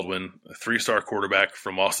Matthew Baldwin, a 3-star quarterback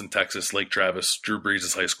from Austin, Texas, Lake Travis, Drew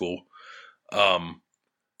Brees' high school.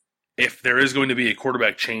 If there is going to be a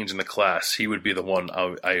quarterback change in the class, he would be the one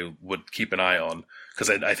I would keep an eye on. Because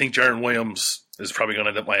I think Jaron Williams is probably going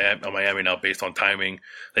to end up in Miami now based on timing.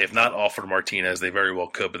 They have not offered Martinez. They very well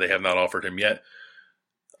could, but they have not offered him yet.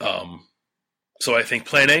 So I think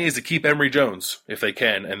plan A is to keep Emory Jones if they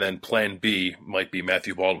can, and then plan B might be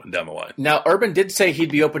Matthew Baldwin down the line. Now, Urban did say he'd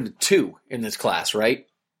be open to 2 in this class, right?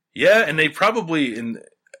 Yeah, and they probably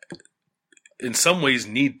in some ways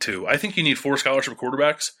need 2. I think you need 4 scholarship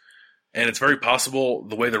quarterbacks. And it's very possible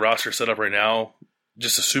the way the roster is set up right now,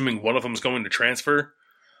 just assuming one of them is going to transfer,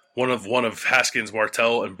 one of Haskins,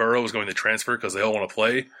 Martell, and Burrow is going to transfer because they all want to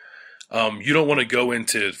play. You don't want to go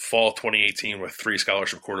into fall 2018 with 3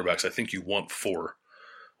 scholarship quarterbacks. I think you want 4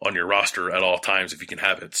 on your roster at all times if you can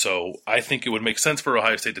have it. So I think it would make sense for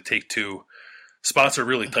Ohio State to take 2. Spots are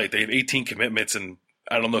really tight. They have 18 commitments, and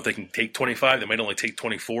I don't know if they can take 25. They might only take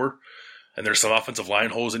 24. And there's some offensive line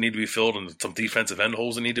holes that need to be filled and some defensive end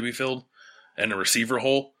holes that need to be filled and a receiver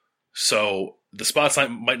hole. So the spots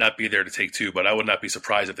might not be there to take 2, but I would not be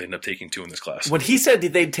surprised if they end up taking 2 in this class. When he said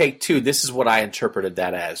that they'd take 2, this is what I interpreted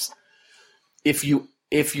that as. If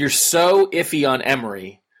you're so iffy on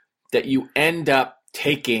Emory that you end up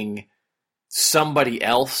taking somebody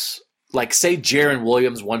else, like say Jaron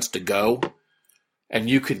Williams wants to go and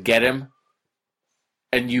you could get him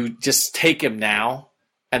and you just take him now.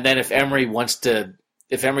 And then if Emory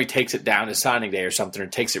takes it down to signing day or something or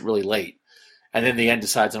takes it really late and in the end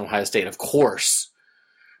decides on Ohio State. Of course,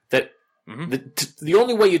 that the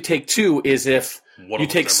only way you take 2 is if you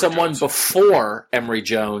take someone before Emory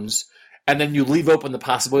Jones, and then you leave open the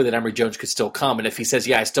possibility that Emory Jones could still come. And if he says,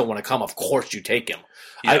 I still want to come, of course you take him.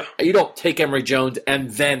 Yeah. You don't take Emory Jones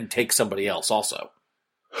and then take somebody else also.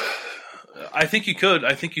 I think you could.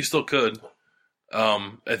 I think you still could.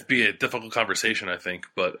 It'd be a difficult conversation, I think.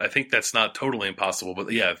 But I think that's not totally impossible.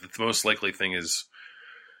 But, yeah, the most likely thing is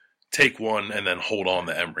take one and then hold on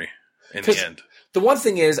to Emory in the end. The one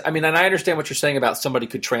thing is, and I understand what you're saying about somebody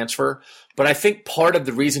could transfer, but I think part of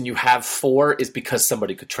the reason you have 4 is because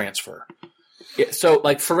somebody could transfer. So,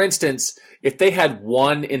 like, for instance, if they had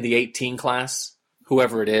 1 in the 18 class,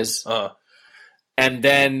 whoever it is, and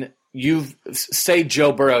then you say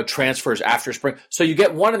Joe Burrow transfers after spring. So you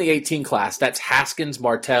get 1 in the 18 class. That's Haskins,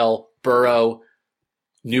 Martell, Burrow,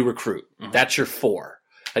 new recruit. That's your 4.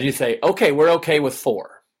 And you say, okay, we're okay with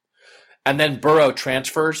 4. And then Burrow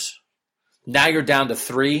transfers. Now you're down to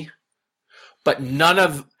 3, but none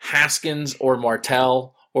of Haskins or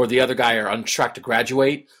Martell or the other guy are on track to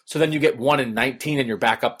graduate. So then you get 1 in 19 and you're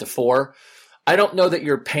back up to 4. I don't know that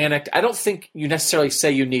you're panicked. I don't think you necessarily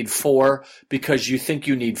say you need 4 because you think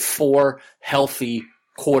you need 4 healthy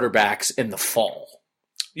quarterbacks in the fall.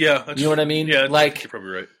 Yeah. You know what I mean? Yeah, like, you're probably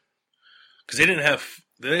right. Because did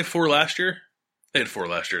they have 4 last year? They had 4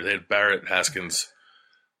 last year. They had Barrett, Haskins,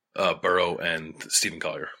 Burrow, and Stephen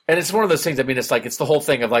Collier. And it's one of those things, it's the whole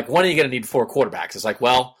thing of like, when are you going to need 4 quarterbacks? It's like,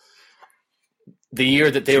 well, the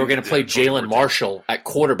year that they were going to play Jalen Marshall at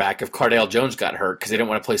quarterback if Cardale Jones got hurt because they didn't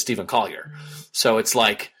want to play Stephen Collier. So it's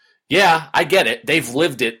like, yeah, I get it. They've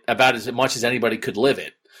lived it about as much as anybody could live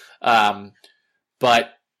it. But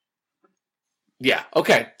yeah,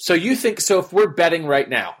 okay. So you think, so if we're betting right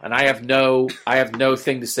now, and I have no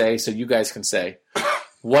thing to say, so you guys can say,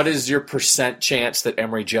 what is your % chance that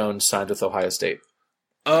Emory Jones signed with Ohio State?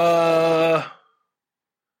 Like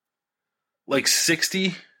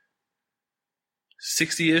 60-ish,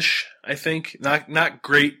 I think. Not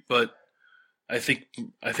great, but I think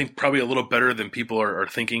probably a little better than people are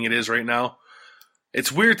thinking it is right now.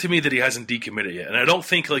 It's weird to me that he hasn't decommitted yet, and I don't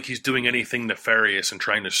think like he's doing anything nefarious and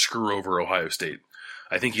trying to screw over Ohio State.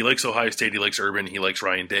 I think he likes Ohio State. He likes Urban. He likes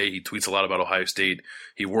Ryan Day. He tweets a lot about Ohio State.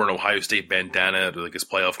 He wore an Ohio State bandana at like his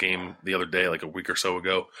playoff game the other day, like a week or so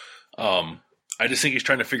ago. I just think he's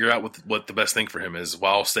trying to figure out what the best thing for him is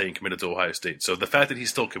while staying committed to Ohio State. So the fact that he's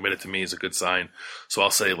still committed to me is a good sign. So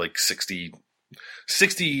I'll say like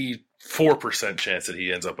 64% chance that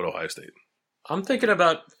he ends up at Ohio State. I'm thinking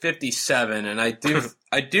about 57, and I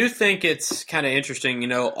do think it's kind of interesting. You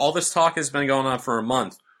know, all this talk has been going on for a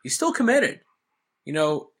month. He's still committed. You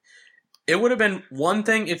know, it would have been one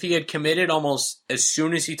thing if he had committed almost as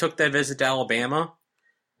soon as he took that visit to Alabama.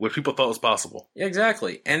 What people thought was possible. Yeah,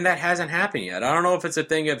 exactly. And that hasn't happened yet. I don't know if it's a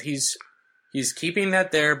thing of he's keeping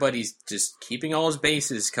that there, but he's just keeping all his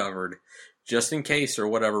bases covered just in case or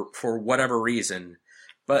whatever, for whatever reason.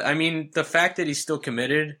 But, I mean, the fact that he's still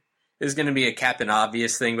committed is going to be a Captain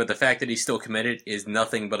Obvious thing, but the fact that he's still committed is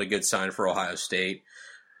nothing but a good sign for Ohio State.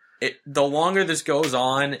 The longer this goes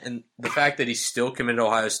on, and the fact that he's still committed to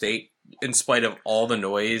Ohio State, in spite of all the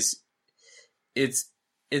noise, it's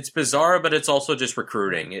bizarre, but it's also just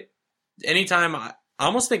recruiting. I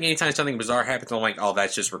almost think anytime something bizarre happens, I'm like, oh,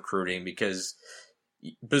 that's just recruiting, because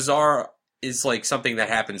bizarre is like something that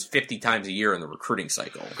happens 50 times a year in the recruiting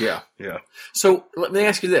cycle. Yeah. So let me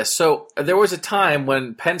ask you this. So there was a time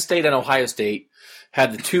when Penn State and Ohio State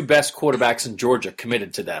had the 2 best quarterbacks in Georgia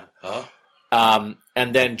committed to them.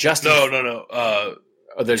 And then Justin... No. Two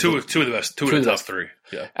of the best. Two of the top 3.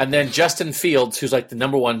 Yeah. And then Justin Fields, who's like the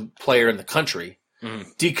number 1 player in the country,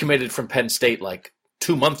 decommitted from Penn State like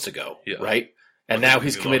 2 months ago, right? And now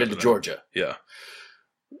he's committed to Georgia. Yeah.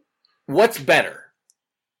 What's better?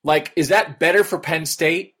 Like, is that better for Penn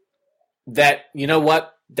State that, you know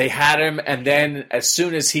what, they had him and then as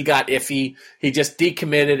soon as he got iffy, he just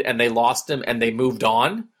decommitted and they lost him and they moved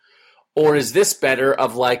on? Or is this better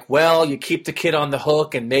of like, well, you keep the kid on the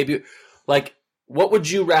hook and maybe, like, what would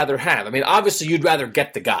you rather have? I mean, obviously you'd rather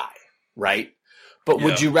get the guy, right? But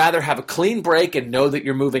would you rather have a clean break and know that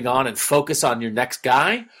you're moving on and focus on your next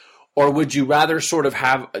guy? Or would you rather sort of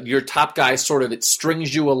have your top guy sort of, it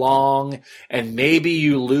strings you along and maybe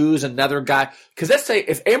you lose another guy? Because let's say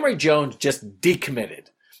if Emory Jones just decommitted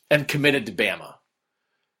and committed to Bama,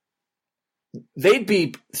 they'd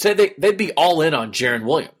be all in on Jaron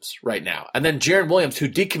Williams right now. And then Jaron Williams, who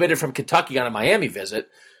decommitted from Kentucky on a Miami visit,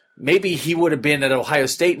 maybe he would have been at Ohio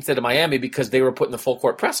State instead of Miami because they were putting the full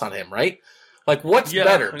court press on him, right? Like, what's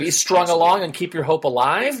better? Be strung along and keep your hope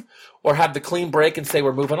alive, or have the clean break and say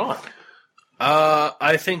we're moving on?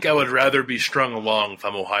 I think I would rather be strung along if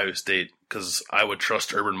I'm Ohio State because I would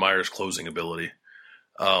trust Urban Meyer's closing ability.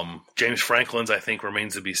 James Franklin's, I think,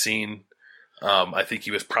 remains to be seen. I think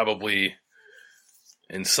he was probably,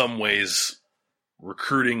 in some ways,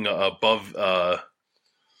 recruiting above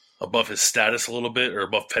his status a little bit, or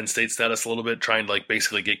above Penn State status a little bit, trying to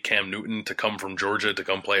basically get Cam Newton to come from Georgia to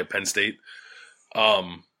come play at Penn State.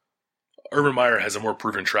 Urban Meyer has a more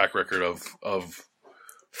proven track record of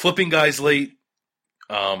flipping guys late,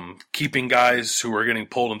 keeping guys who are getting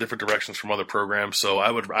pulled in different directions from other programs. So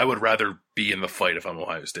I would rather be in the fight if I'm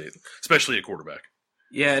Ohio State, especially at quarterback.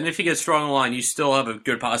 Yeah, and if you get strong line, you still have a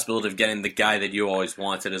good possibility of getting the guy that you always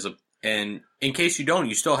wanted. And in case you don't,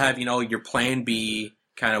 you still have your plan B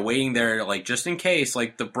kind of waiting there, just in case,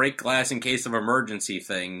 the break glass in case of emergency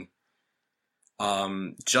thing.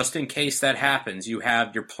 Just in case that happens, you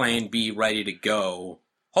have your plan B ready to go.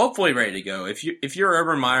 Hopefully ready to go. If you're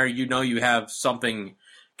Urban Meyer, you have something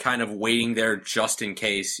kind of waiting there just in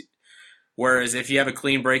case. Whereas if you have a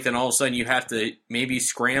clean break, then all of a sudden you have to maybe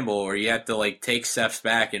scramble, or you have to take steps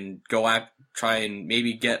back and go out, try and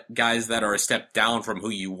maybe get guys that are a step down from who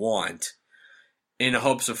you want, in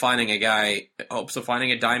hopes of finding a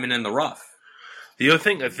diamond in the rough. The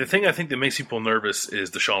thing I think that makes people nervous is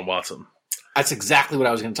Deshaun Watson. That's exactly what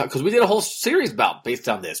I was going to talk, because we did a whole series based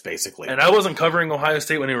on this, basically. And I wasn't covering Ohio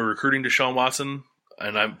State when they were recruiting Deshaun Watson,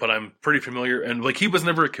 but I'm pretty familiar. And he was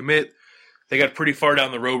never a commit. They got pretty far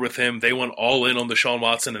down the road with him. They went all in on Deshaun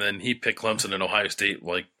Watson, and then he picked Clemson, and Ohio State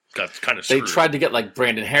got kind of screwed. They tried to get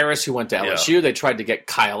Brandon Harris, who went to LSU. Yeah. They tried to get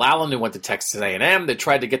Kyle Allen, who went to Texas A&M. They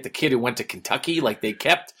tried to get the kid who went to Kentucky. They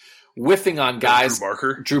kept whiffing on guys.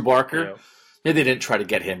 Drew Barker. Yeah, they didn't try to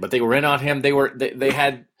get him, but they were in on him. They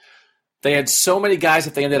had so many guys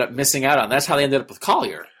that they ended up missing out on. That's how they ended up with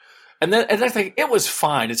Collier. And I think it was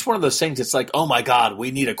fine. It's one of those things. It's oh my God,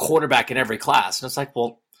 we need a quarterback in every class. And it's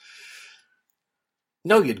well,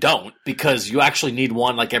 no, you don't, because you actually need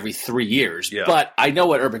one every 3 years. Yeah. But I know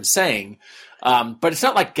what Urban's saying. But it's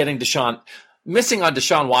not like missing on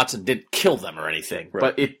Deshaun Watson didn't kill them or anything. Right.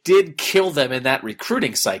 But it did kill them in that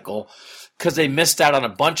recruiting cycle, because they missed out on a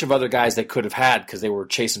bunch of other guys they could have had because they were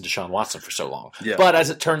chasing Deshaun Watson for so long. Yeah. But as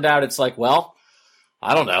it turned out, it's well,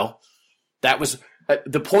 I don't know. That was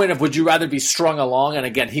the point of, would you rather be strung along? And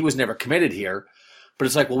again, he was never committed here. But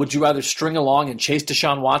it's well, would you rather string along and chase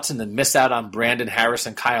Deshaun Watson than miss out on Brandon Harris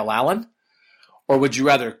and Kyle Allen? Or would you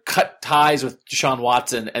rather cut ties with Deshaun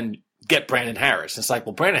Watson and get Brandon Harris? It's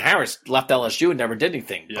well, Brandon Harris left LSU and never did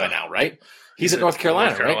anything by now, right? He's at North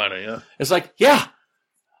Carolina, right? Yeah. It's yeah.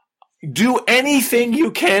 Do anything you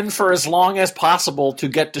can for as long as possible to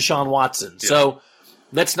get Deshaun Watson. Yeah. So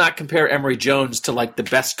let's not compare Emory Jones to the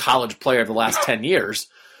best college player of the last 10 years.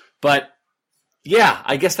 But yeah,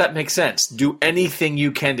 I guess that makes sense. Do anything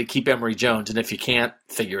you can to keep Emory Jones, and if you can't,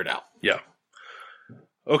 figure it out. Yeah.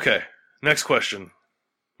 Okay, next question.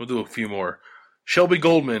 We'll do a few more. Shelby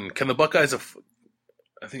Goldman, can the Buckeyes I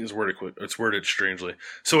think it's worded strangely.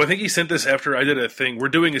 So I think he sent this after I did a thing. We're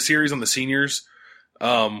doing a series on the seniors,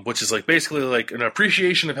 which is basically an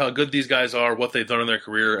appreciation of how good these guys are, what they've done in their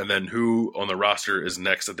career, and then who on the roster is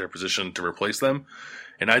next at their position to replace them.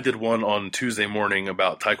 And I did one on Tuesday morning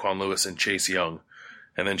about Tyquan Lewis and Chase Young.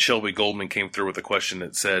 And then Shelby Goldman came through with a question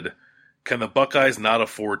that said, can the Buckeyes not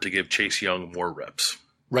afford to give Chase Young more reps?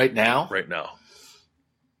 Right now? Right now.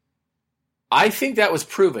 I think that was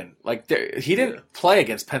proven. He didn't play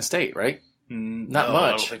against Penn State, right? Not much. I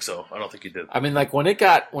don't think so. I don't think he did. I mean, when it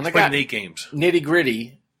got 8 games, nitty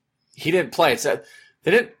gritty, he didn't play.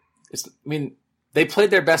 They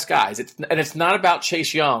played their best guys. It's not about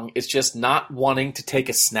Chase Young. It's just not wanting to take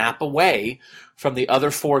a snap away from the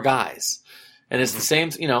other 4 guys. And it's the same.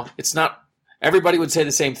 It's not. Everybody would say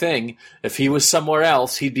the same thing. If he was somewhere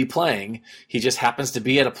else, he'd be playing. He just happens to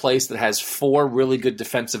be at a place that has 4 really good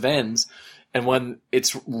defensive ends. And when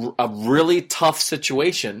it's a really tough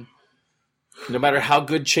situation, no matter how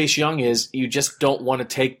good Chase Young is, you just don't want to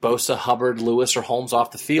take Bosa, Hubbard, Lewis, or Holmes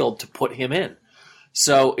off the field to put him in.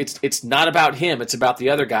 So it's not about him; it's about the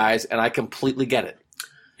other guys, and I completely get it.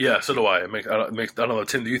 Yeah, so do I. I don't know,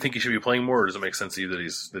 Tim. Do you think he should be playing more, or does it make sense to you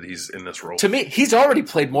that he's in this role? To me, he's already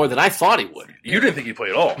played more than I thought he would. You didn't think he'd play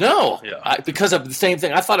at all? No, because of the same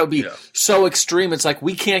thing. I thought it would be so extreme. It's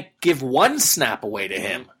we can't give one snap away to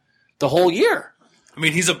him the whole year. I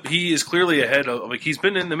mean, he is clearly ahead of he's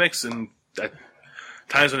been in the mix, and at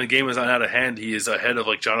times when the game is not out of hand, he is ahead of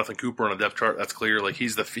Jonathan Cooper on a depth chart. That's clear. He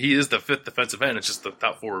is the 5th defensive end. It's just the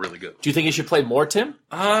top 4 are really good. Do you think he should play more, Tim?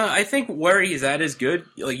 I think where he's at is good.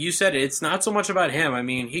 Like you said, it's not so much about him. I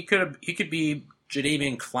mean, he could be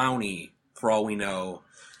Jadeveon Clowney for all we know.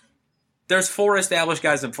 there's 4 established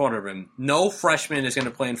guys in front of him. No freshman is going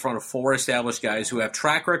to play in front of 4 established guys who have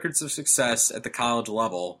track records of success at the college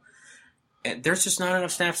level. And there's just not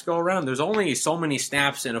enough snaps to go around. There's only so many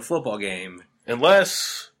snaps in a football game.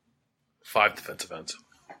 Unless 5 defensive ends.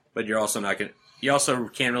 But you're also not going to... You also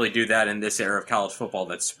can't really do that in this era of college football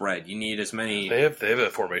that's spread. You need as many... They have a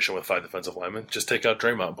formation with 5 defensive linemen. Just take out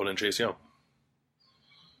Draymond and put in Chase Young.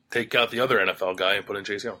 Take out the other NFL guy and put in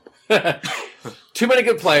Chase Young. Too many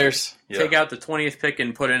good players. Yeah. Take out the 20th pick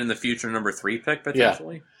and put in the future number 3 pick,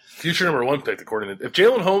 potentially. Yeah. Future number 1 pick, according to... If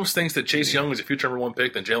Jalen Holmes thinks that Chase Young is a future number 1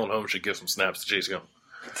 pick, then Jalen Holmes should give some snaps to Chase Young.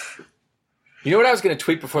 You know what I was going to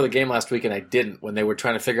tweet before the game last week, and I didn't, when they were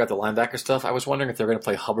trying to figure out the linebacker stuff? I was wondering if they were going to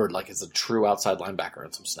play Hubbard like as a true outside linebacker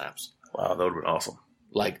on some snaps. Wow, that would have been awesome.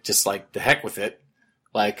 Like, just like, the heck with it.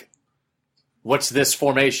 Like, what's this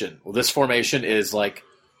formation? Well, this formation is like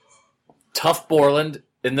Tough Borland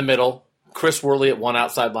in the middle, Chris Worley at one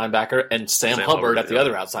outside linebacker, and Sam Hubbard at the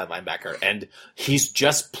other outside linebacker. And he's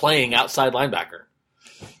just playing outside linebacker.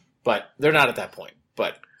 But they're not at that point.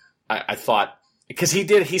 But I thought... Because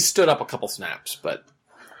he stood up a couple snaps, but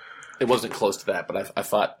it wasn't close to that. But I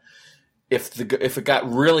thought if it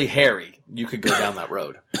got really hairy, you could go down that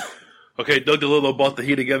road. Okay, Doug DeLillo bought the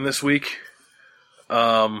heat again this week. Did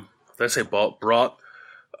I say brought?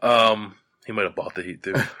 He might have bought the heat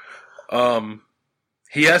too.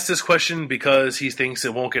 He asked this question because he thinks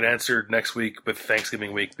it won't get answered next week, with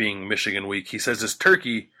Thanksgiving week being Michigan week. He says, is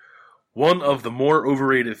turkey one of the more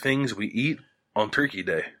overrated things we eat on Turkey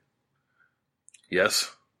Day?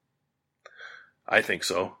 Yes. I think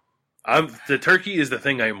so. The turkey is the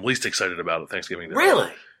thing I am least excited about at Thanksgiving Day.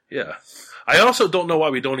 Really? Yeah. I also don't know why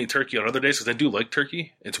we don't eat turkey on other days, because I do like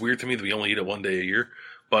turkey. It's weird to me that we only eat it one day a year,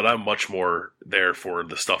 but I'm much more there for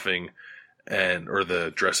the stuffing or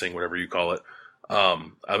the dressing, whatever you call it.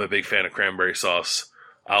 I'm a big fan of cranberry sauce.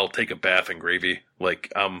 I'll take a bath in gravy.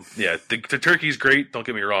 The turkey's great, don't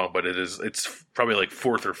get me wrong, but it's probably like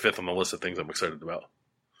 4th or 5th on the list of things I'm excited about.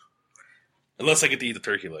 Unless I get to eat the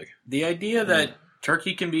turkey leg. The idea that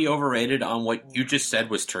turkey can be overrated on what you just said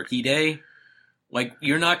was Turkey Day, like,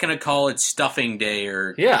 you're not going to call it Stuffing Day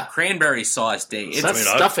or Cranberry Sauce Day. It's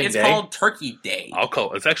Stuffing Day. It's called Turkey Day.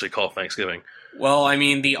 It's actually called Thanksgiving. Well, I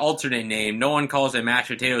mean, the alternate name, no one calls it Mashed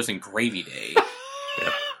Potatoes and Gravy Day.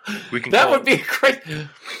 Yeah. That would be great.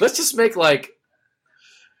 Let's just make, like,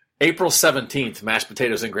 April 17th Mashed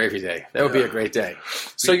Potatoes and Gravy Day. That would be a great day.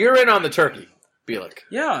 So you're in on the turkey, Bielik.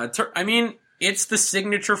 Yeah, it's the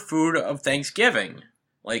signature food of Thanksgiving.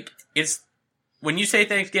 Like, when you say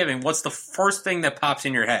Thanksgiving, what's the first thing that pops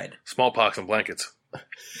in your head? Smallpox and blankets.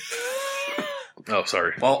 Oh,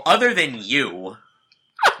 sorry. Well, other than you,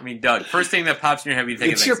 I mean, Doug, first thing that pops in your head when you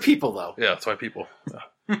think it's your people, though. Yeah, it's my people.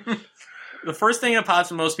 Yeah. The first thing that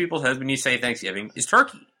pops in most people's heads when you say Thanksgiving is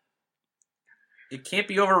turkey. It can't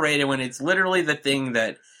be overrated when it's literally the thing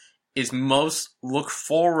that is most looked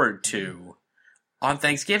forward to on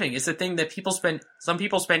Thanksgiving. It's the thing that some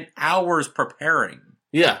people spend hours preparing.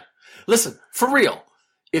 Yeah. Listen, for real,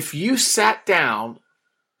 if you sat down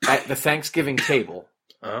at the Thanksgiving table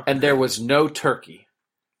and there was no turkey,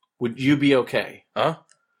 would you be okay?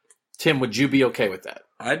 Tim, would you be okay with that?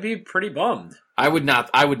 I'd be pretty bummed. I would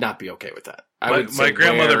not be okay with that. My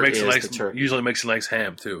grandmother usually makes a nice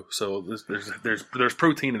ham too. So there's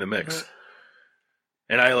protein in the mix.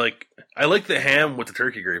 And I like the ham with the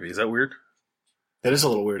turkey gravy. Is that weird? That is a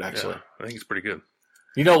little weird, actually. Yeah, I think it's pretty good.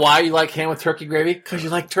 You know why you like ham with turkey gravy? Because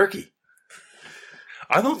you like turkey.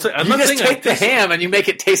 I'm not take the ham and you make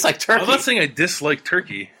it taste like turkey. I'm not saying I dislike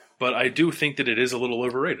turkey, but I do think that it is a little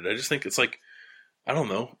overrated. I just think it's like, I don't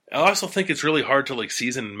know. I also think it's really hard to like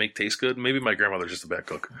season and make taste good. Maybe my grandmother's just a bad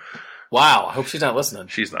cook. Wow, I hope she's not listening.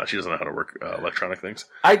 She's not. She doesn't know how to work electronic things.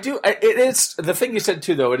 I do. It is the thing you said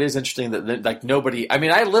too, though. It is interesting that like nobody. I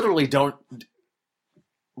mean, I literally don't.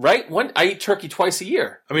 Right? I eat turkey twice a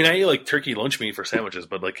year. I mean, I eat like turkey lunch meat for sandwiches,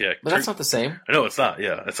 but like but that's not the same. I know it's not.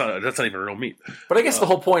 Yeah, that's not even real meat. But I guess the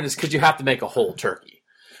whole point is because you have to make a whole turkey,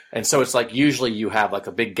 and so it's like usually you have like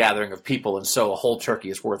a big gathering of people, and so a whole turkey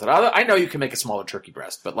is worth it. I know you can make a smaller turkey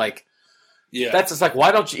breast, but like, that's just like,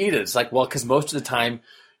 why don't you eat it? It's like, well, because most of the time,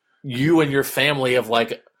 you and your family of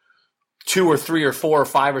like 2 or 3 or 4 or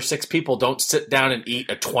 5 or 6 people don't sit down and eat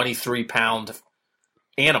a 23-pound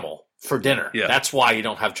animal for dinner. Yeah. That's why you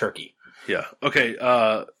don't have turkey. Yeah. Okay.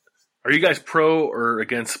 Are you guys pro or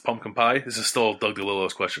against pumpkin pie? This is still Doug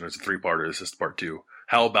DeLillo's question. It's a 3-parter. This is part 2.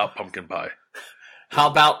 How about pumpkin pie?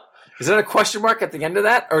 Is that a question mark at the end of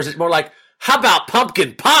that? Or is it more like, How about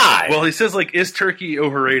pumpkin pie? Well, he says, like, is turkey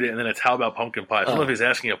overrated? And then it's, how about pumpkin pie? I don't know if he's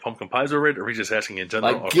asking if pumpkin pie is overrated or if he's just asking in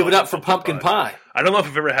general. like, give it up for pumpkin pie. I don't know if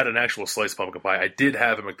I've ever had an actual sliced pumpkin pie. I did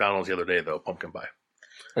have at McDonald's the other day, though, pumpkin pie.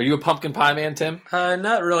 Are you a pumpkin pie man, Tim?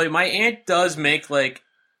 Not really. My aunt does make, like,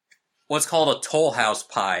 what's called a Toll House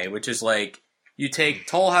pie, which is like, you take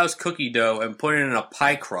Toll House cookie dough and put it in a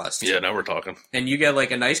pie crust. Yeah, now we're talking. And you get, like,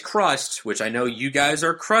 a nice crust, which I know you guys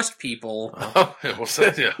are crust people. Oh, yeah, what's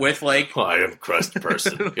that? Yeah. With, like... Well, I am a crust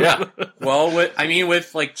person. Yeah. Well,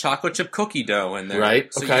 with, like, chocolate chip cookie dough in there.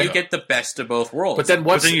 Right, So okay. you get the best of both worlds. But then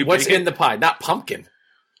what's you what's bake in the pie? Not pumpkin.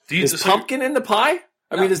 Is So- pumpkin in the pie?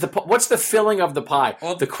 I mean, what's the filling of the pie?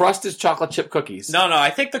 Well, the crust is chocolate chip cookies. No, I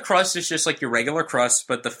think the crust is just like your regular crust,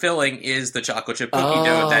 but the filling is the chocolate chip cookie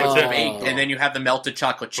dough that's Oh. baked, and then you have the melted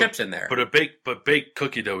chocolate chips in there. But baked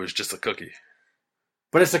cookie dough is just a cookie.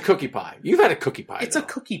 But it's a cookie pie. You've had a cookie pie. It's though. a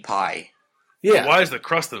cookie pie. Yeah. Why is the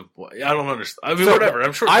crust I don't understand. I mean, So, whatever.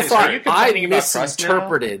 I'm sure it I tastes thought great. You're I complaining about crust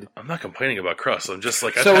misinterpreted. I'm not complaining about crust. I'm just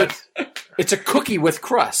like, So it's a cookie with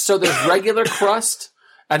crust. So there's regular crust,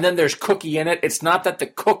 and then there's cookie in it. It's not that the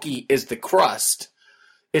cookie is the crust.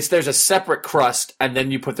 It's there's a separate crust, and then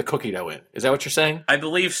you put the cookie dough in. Is that what you're saying? I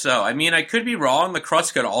believe so. I mean, I could be wrong. The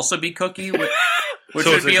crust could also be cookie, which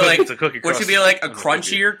So would be like it's a cookie which crust would be like a and a cookie.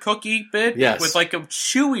 crunchier cookie bit, Yes. with like a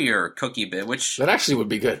chewier cookie bit. Which That actually would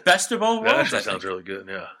be good. best of both That worlds. actually I think. sounds really good.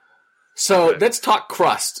 Yeah. So Okay. let's talk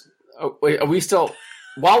crust. Oh, wait, are we still?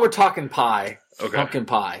 While we're talking pie, Okay. pumpkin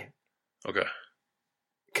pie, Okay.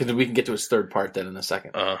 because we can get to its third part then in a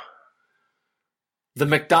second. Uh-huh. The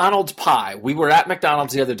McDonald's pie. We were at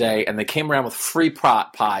McDonald's the other day, and they came around with free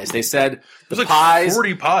pies. They said the There's like pies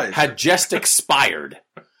 40 pies. had just expired.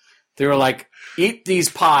 They were like, eat these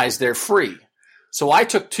pies, they're free. So I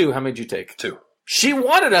took 2. How many did you take? 2. She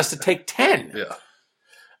wanted us to take 10. Yeah.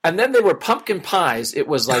 And then there were pumpkin pies. It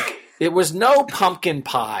was like, it was no pumpkin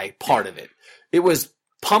pie part of it. It was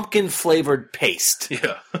pumpkin flavored paste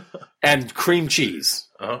Yeah. and cream cheese.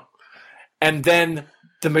 Uh-huh. And then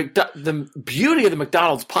the beauty of the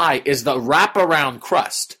McDonald's pie is the wraparound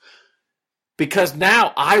crust. Because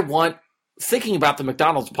now thinking about the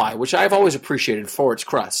McDonald's pie, which I've always appreciated for its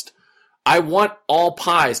crust, I want all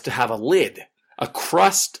pies to have a lid, a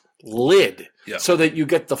crust lid, Yeah. so that you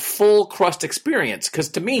get the full crust experience. Because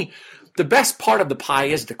to me, the best part of the pie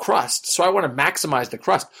is the crust, so I want to maximize the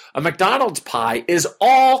crust. A McDonald's pie is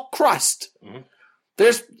all crust. Mhm.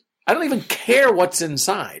 I don't even care what's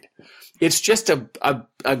inside. It's just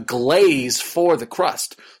a glaze for the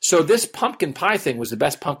crust. So this pumpkin pie thing was the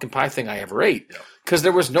best pumpkin pie thing I ever ate Yeah. because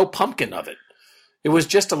there was no pumpkin of it. It was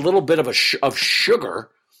just a little bit of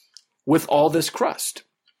sugar with all this crust.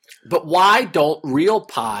 But why don't real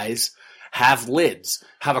pies have lids?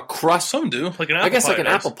 Have a crust? Some do. Like an apple I guess pie like an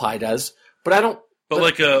does. apple pie does, but I don't. But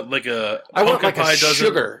like a I want pumpkin like pie a doesn't.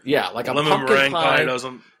 sugar, yeah, like a Lemon pumpkin meringue pie. pie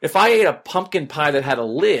doesn't. If I ate a pumpkin pie that had a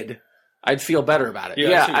lid, I'd feel better about it.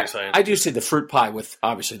 Yeah, I see what you're saying. I do see the fruit pie with,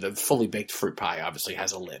 obviously, the fully baked fruit pie obviously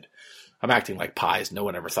has a lid. I'm acting like pies. No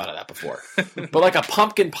one ever thought of that before. But like a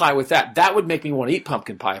pumpkin pie with that would make me want to eat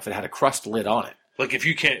pumpkin pie if it had a crust lid on it. Like if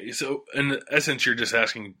you can't. So in essence, you're just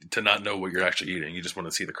asking to not know what you're actually eating. You just want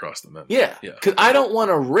to see the crust and then. Yeah. Yeah. Because I don't want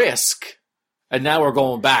to risk, and now we're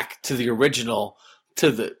going back to the original,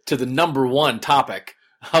 to the number one topic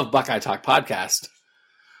of Buckeye Talk podcast.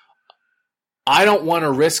 I don't want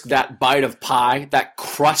to risk that bite of pie, that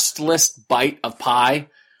crustless bite of pie,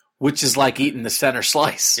 which is like eating the center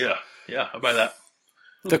slice. Yeah. Yeah. I buy that.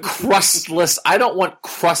 The crustless, I don't want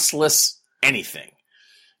crustless anything.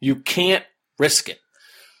 You can't risk it.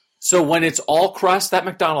 So when it's all crust, that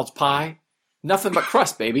McDonald's pie, nothing but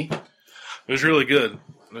crust, baby. It was really good.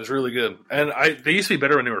 It was really good. And they used to be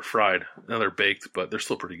better when they were fried. Now they're baked, but they're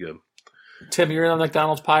still pretty good. Tim, you're in on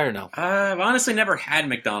McDonald's pie or no? I've honestly never had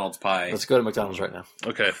McDonald's pie. Let's go to McDonald's right now.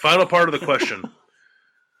 Okay, final part of the question.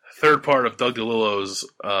 Third part of Doug DeLillo's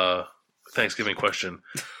Thanksgiving question.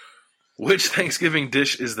 Which Thanksgiving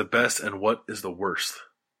dish is the best and what is the worst?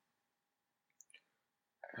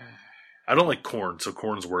 I don't like corn, so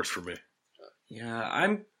corn's worse for me. Yeah,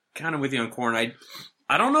 I'm kind of with you on corn.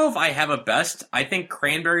 I don't know if I have a best. I think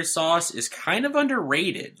cranberry sauce is kind of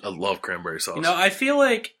underrated. I love cranberry sauce. You know, I feel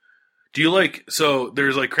like Do you like, so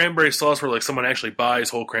there's like cranberry sauce where like someone actually buys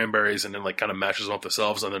whole cranberries and then like kind of mashes them up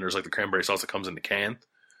themselves, and then there's like the cranberry sauce that comes in the can.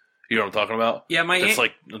 You know what I'm talking about? yeah, It's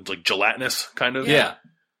like gelatinous kind of. Yeah.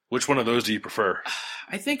 Which one of those do you prefer?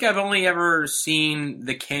 I think I've only ever seen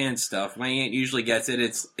the canned stuff. My aunt usually gets it.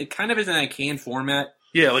 It kind of is in a canned format.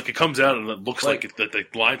 Yeah, like it comes out and it looks like the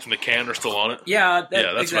lines from the can are still on it. Yeah,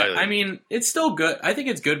 Yeah, that's exactly. what I like. I mean, it's still good. I think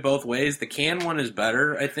it's good both ways. The canned one is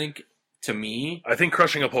better, I think, to me. I think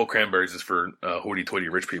crushing up whole cranberries is for hoity-toity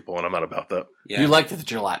rich people, and I'm not about that. You like the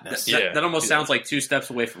gelatinous. That almost sounds like 2 steps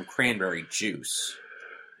away from cranberry juice.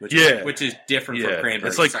 Which is different from cranberry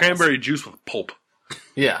It's like sauce. cranberry juice with pulp.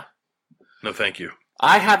 Yeah. No, thank you.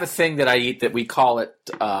 I have a thing that I eat that we call it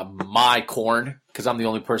my corn, because I'm the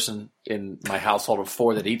only person in my household of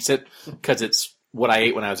 4 that eats it, because it's what I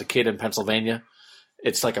ate when I was a kid in Pennsylvania.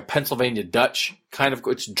 It's like a Pennsylvania Dutch kind of.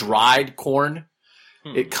 It's dried corn.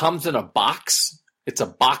 It comes in a box. It's a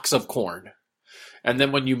box of corn. And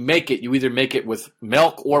then when you make it, you either make it with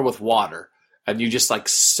milk or with water. And you just like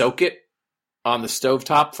soak it on the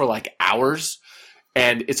stovetop for like hours.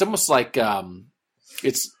 And it's almost like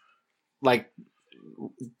it's like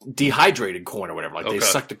dehydrated corn or whatever. Like they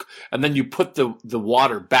suck the, and then you put the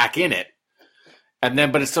water back in it. And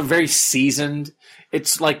then, but it's a very seasoned.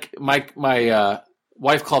 It's like my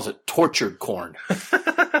wife calls it tortured corn.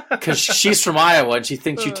 Because she's from Iowa and she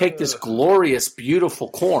thinks you take this glorious, beautiful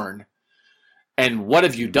corn and what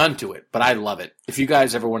have you done to it? But I love it. If you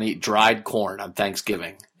guys ever want to eat dried corn on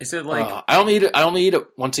Thanksgiving, is it like I only eat it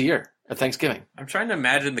once a year at Thanksgiving. I'm trying to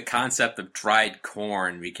imagine the concept of dried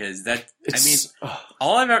corn because the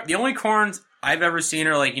only corns I've ever seen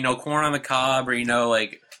are like corn on the cob or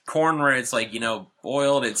like corn where it's like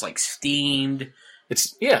boiled, it's like steamed.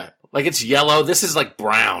 It's like it's yellow. This is like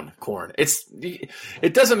brown corn.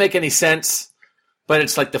 It doesn't make any sense, but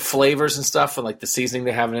it's like the flavors and stuff and like the seasoning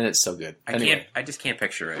they have in it. It's so good. I just can't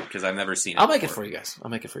picture it because I've never seen it. I'll make it for you guys.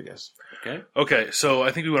 Okay. Okay. So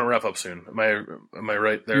I think we want to wrap up soon. Am I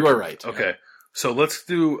right there? You are right. Okay. Yeah. So let's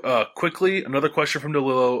do quickly another question from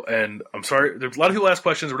DeLillo. And I'm sorry, there's a lot of people ask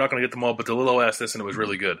questions. We're not going to get them all, but DeLillo asked this and it was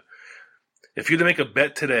really good. If you had to make a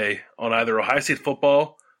bet today on either Ohio State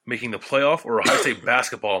football making the playoff or Ohio State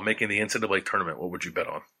basketball making the NCAA tournament, what would you bet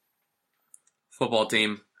on? Football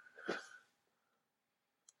team.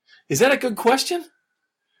 Is that a good question?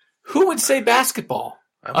 Who would say basketball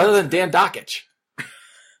other than Dan Dockich?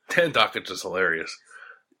 Dan Dockich is hilarious.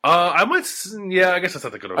 I guess that's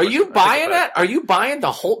not the good one. Are you buying that? Are you buying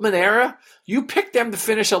the Holtman era? You picked them to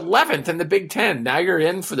finish 11th in the Big Ten. Now you're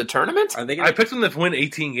in for the tournament? I picked them to win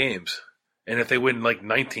 18 games. And if they win like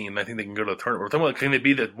 19, I think they can go to the tournament. We're talking about, can they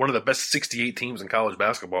be one of the best 68 teams in college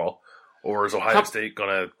basketball? Or is Ohio State going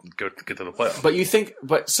to get to the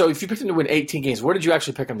playoff? So if you picked them to win 18 games, where did you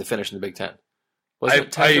actually pick them to finish in the Big Ten? Was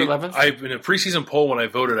it 10th or 11th? In a preseason poll when I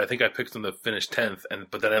voted, I think I picked them to finish 10th,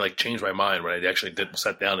 but then I changed my mind when I actually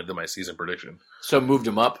sat down and did my season prediction. So moved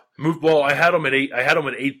them up? I had them at 8. I had them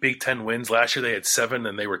at 8 Big Ten wins. Last year they had 7,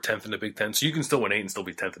 and they were 10th in the Big Ten. So you can still win 8 and still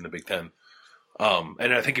be 10th in the Big Ten.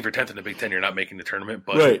 And I think if you're 10th in the Big Ten, you're not making the tournament.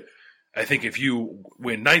 But right. I think if you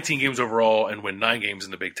win 19 games overall and win 9 games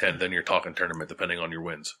in the Big Ten, then you're talking tournament depending on your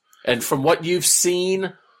wins. And from what you've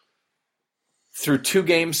seen through 2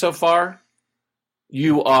 games so far,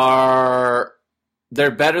 they're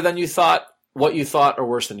better than you thought, what you thought, or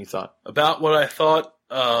worse than you thought? About what I thought.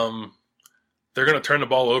 They're going to turn the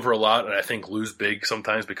ball over a lot, and I think lose big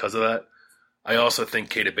sometimes because of that. I also think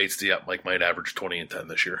Keita Bates-Diop might average 20 and 10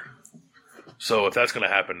 this year. So if that's going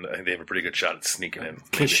to happen, I think they have a pretty good shot at sneaking in.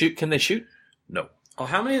 Can they shoot? No. Well,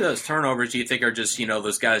 how many of those turnovers do you think are just,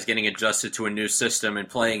 those guys getting adjusted to a new system and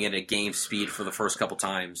playing it at game speed for the first couple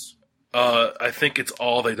times? I think it's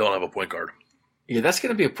all they don't have a point guard. Yeah, that's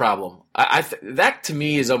going to be a problem. That to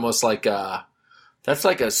me is almost like that's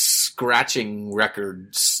like a scratching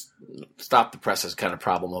record, stop the presses kind of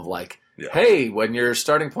problem of hey, when your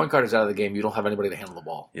starting point guard is out of the game, you don't have anybody to handle the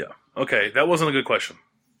ball. Yeah. Okay, that wasn't a good question.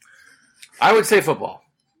 I would say football.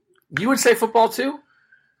 You would say football too?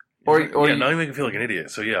 Now you make me feel like an idiot.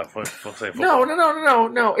 So yeah, we'll say football.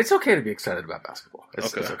 No. It's okay to be excited about basketball.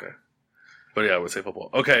 It's okay. But yeah, I would say football.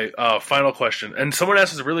 Okay, final question. And someone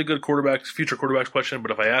asked us a really good future quarterbacks question, but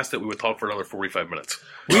if I asked it, we would talk for another 45 minutes.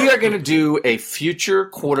 We are going to do a future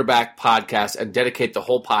quarterback podcast and dedicate the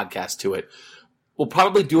whole podcast to it. We'll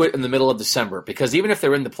probably do it in the middle of December because even if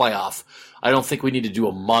they're in the playoff, I don't think we need to do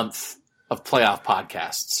a month of playoff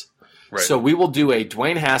podcasts. Right. So we will do a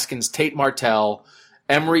Dwayne Haskins, Tate Martell,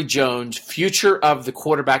 Emory Jones, future of the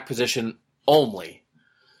quarterback position only.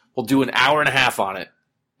 We'll do an hour and a half on it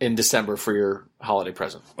in December for your holiday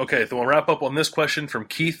present. Okay, so we'll wrap up on this question from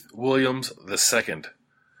Keith Williams II.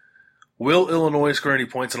 Will Illinois score any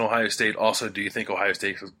points in Ohio State? Also, do you think Ohio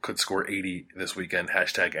State could score 80 this weekend?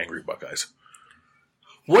 #Angry Buckeyes.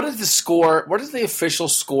 What is the score? What is the official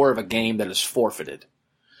score of a game that is forfeited?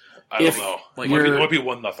 I don't know. It might be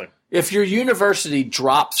 1-0. If your university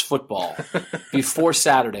drops football before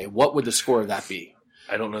Saturday, what would the score of that be?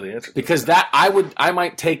 I don't know the answer. Because I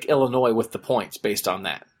might take Illinois with the points based on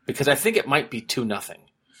that. Because I think it might be 2-0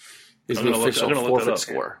 is the official forfeit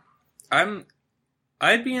score.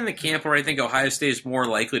 I'd be in the camp where I think Ohio State is more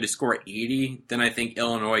likely to score 80 than I think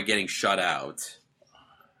Illinois getting shut out.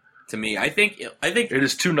 To me, I think it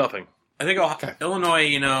is 2-0. I think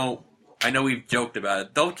Illinois. I know we've joked about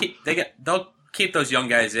it. They'll keep those young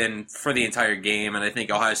guys in for the entire game, and I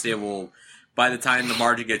think Ohio State will. By the time the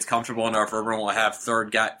margin gets comfortable enough, Urban will have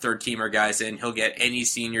third-teamer guys in. He'll get any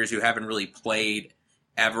seniors who haven't really played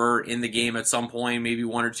ever in the game at some point, maybe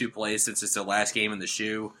one or two plays since it's their last game in the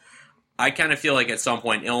shoe. I kind of feel like at some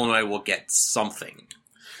point Illinois will get something.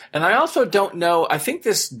 And I also don't know. I think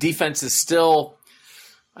this defense is still,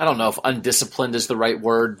 I don't know if undisciplined is the right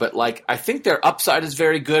word, but I think their upside is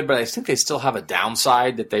very good, but I think they still have a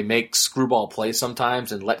downside that they make screwball plays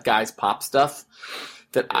sometimes and let guys pop stuff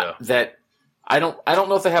that I don't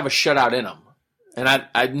know if they have a shutout in them. And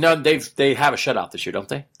I know they have a shutout this year, don't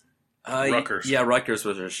they? Rutgers. Yeah, Rutgers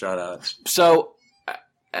was a shutout. So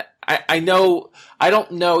I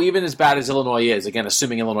don't know, even as bad as Illinois is, again,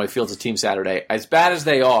 assuming Illinois fields a team Saturday, as bad as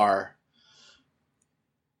they are,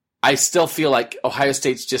 I still feel like Ohio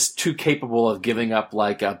State's just too capable of giving up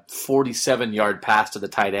like a 47-yard pass to the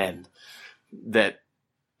tight end that,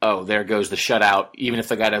 oh, there goes the shutout. Even if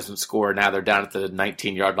the guy doesn't score, now they're down at the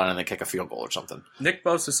 19-yard line and they kick a field goal or something. Nick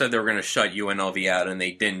Bosa said they were going to shut UNLV out, and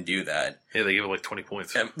they didn't do that. Yeah, they gave it like 20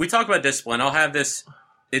 points. We talk about discipline. I'll have this.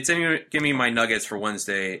 It's in give me my nuggets for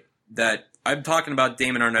Wednesday that I'm talking about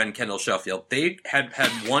Damon Arnett and Kendall Sheffield. They had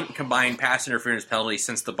one combined pass interference penalty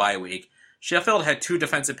since the bye week. Sheffield had 2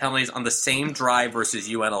 defensive penalties on the same drive versus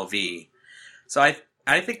UNLV. So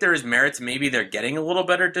I think there is merit to maybe they're getting a little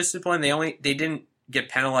better discipline. They didn't get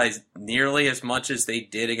penalized nearly as much as they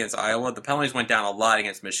did against Iowa. The penalties went down a lot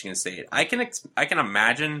against Michigan State. I can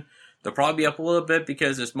imagine they'll probably be up a little bit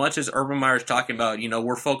because as much as Urban Meyer's talking about,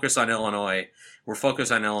 we're focused on Illinois,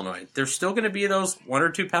 there's still going to be those 1 or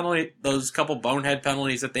 2 penalty, those couple bonehead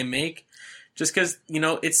penalties that they make, just because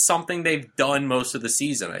it's something they've done most of the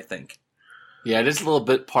season. I think. Yeah, it is a little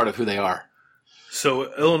bit part of who they are.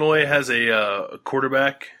 So Illinois has a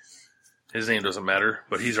quarterback. His name doesn't matter,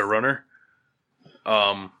 but he's a runner.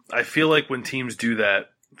 I feel like when teams do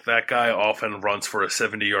that, that guy often runs for a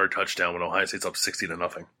 70-yard touchdown when Ohio State's up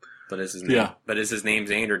 60-0. But is his name? But is his name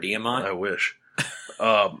Zander Diamont? I wish.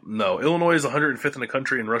 No, Illinois is 105th in the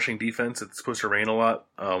country in rushing defense. It's supposed to rain a lot.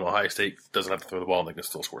 Ohio State doesn't have to throw the ball, and they can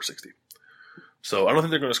still score 60. So I don't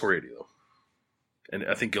think they're going to score 80 though, and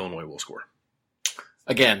I think Illinois will score.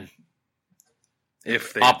 Again,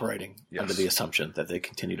 if they operating under the assumption that they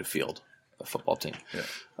continue to field a football team.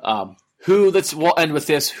 Yeah. We'll end with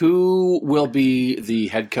this. Who will be the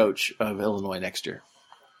head coach of Illinois next year?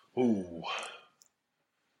 Ooh.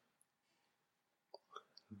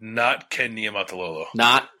 Not Ken Niumatalolo.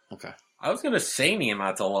 Not? Okay. I was going to say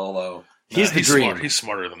Niumatalolo. He's the dream. He's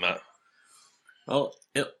smarter than that. Well,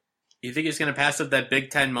 you think he's going to pass up that Big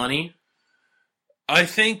Ten money? I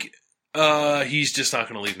think he's just not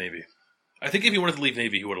going to leave Navy. I think if he wanted to leave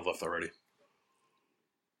Navy, he would have left already.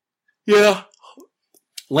 Yeah.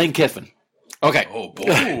 Lane Kiffin. Okay. Oh,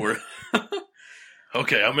 boy.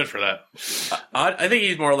 Okay, I'm in for that. I think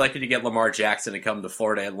he's more likely to get Lamar Jackson to come to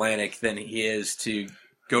Florida Atlantic than he is to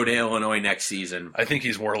go to Illinois next season. I think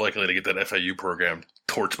he's more likely to get that FIU program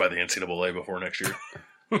torched by the NCAA before next year.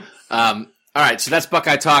 All right, so that's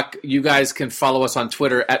Buckeye Talk. You guys can follow us on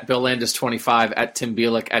Twitter at Bill Landis25, at Tim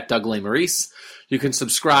Bielik, at Doug Lesmerises. You can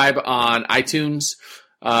subscribe on iTunes,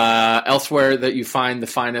 elsewhere that you find the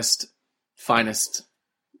finest,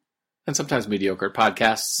 and sometimes mediocre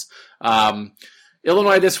podcasts.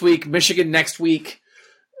 Illinois this week, Michigan next week,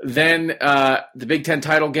 then the Big Ten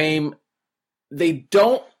title game. They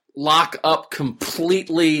don't lock up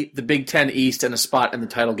completely the Big Ten East and a spot in the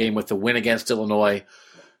title game with the win against Illinois,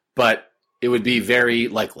 but it would be very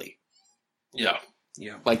likely. Yeah.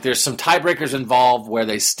 Like there's some tiebreakers involved where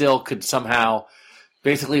they still could somehow,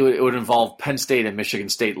 basically it would involve Penn State and Michigan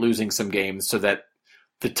State losing some games so that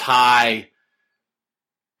the tie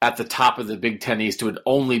at the top of the Big Ten East would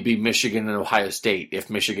only be Michigan and Ohio State if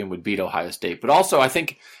Michigan would beat Ohio State. But also I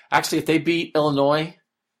think actually if they beat Illinois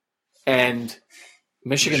and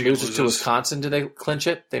Michigan loses to Wisconsin, do they clinch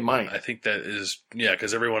it? They might. I think that is,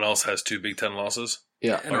 because everyone else has 2 Big Ten losses.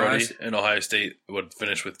 Yeah, already, and Ohio State would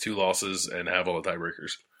finish with 2 losses and have all the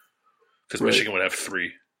tiebreakers because Right. Michigan would have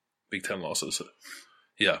 3 Big Ten losses.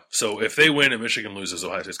 Yeah, so if they win and Michigan loses,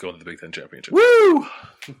 Ohio State's going to the Big Ten championship. Woo!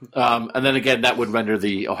 And then again, that would render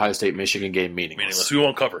the Ohio State-Michigan game meaningless. We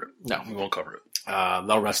won't cover it. No. We won't cover it.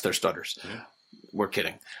 They'll rest their stutters. Yeah. We're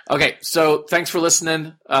kidding. Okay, so thanks for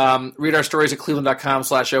listening. Read our stories at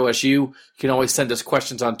cleveland.com/OSU. You can always send us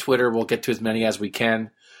questions on Twitter. We'll get to as many as we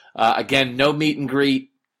can. Again, no meet and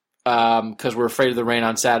greet. because we're afraid of the rain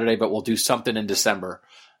on Saturday, but we'll do something in December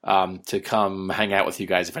to come hang out with you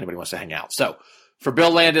guys if anybody wants to hang out. So for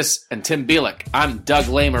Bill Landis and Tim Bielik, I'm Doug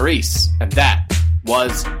Lesmerises, and that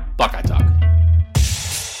was Buckeye Talk.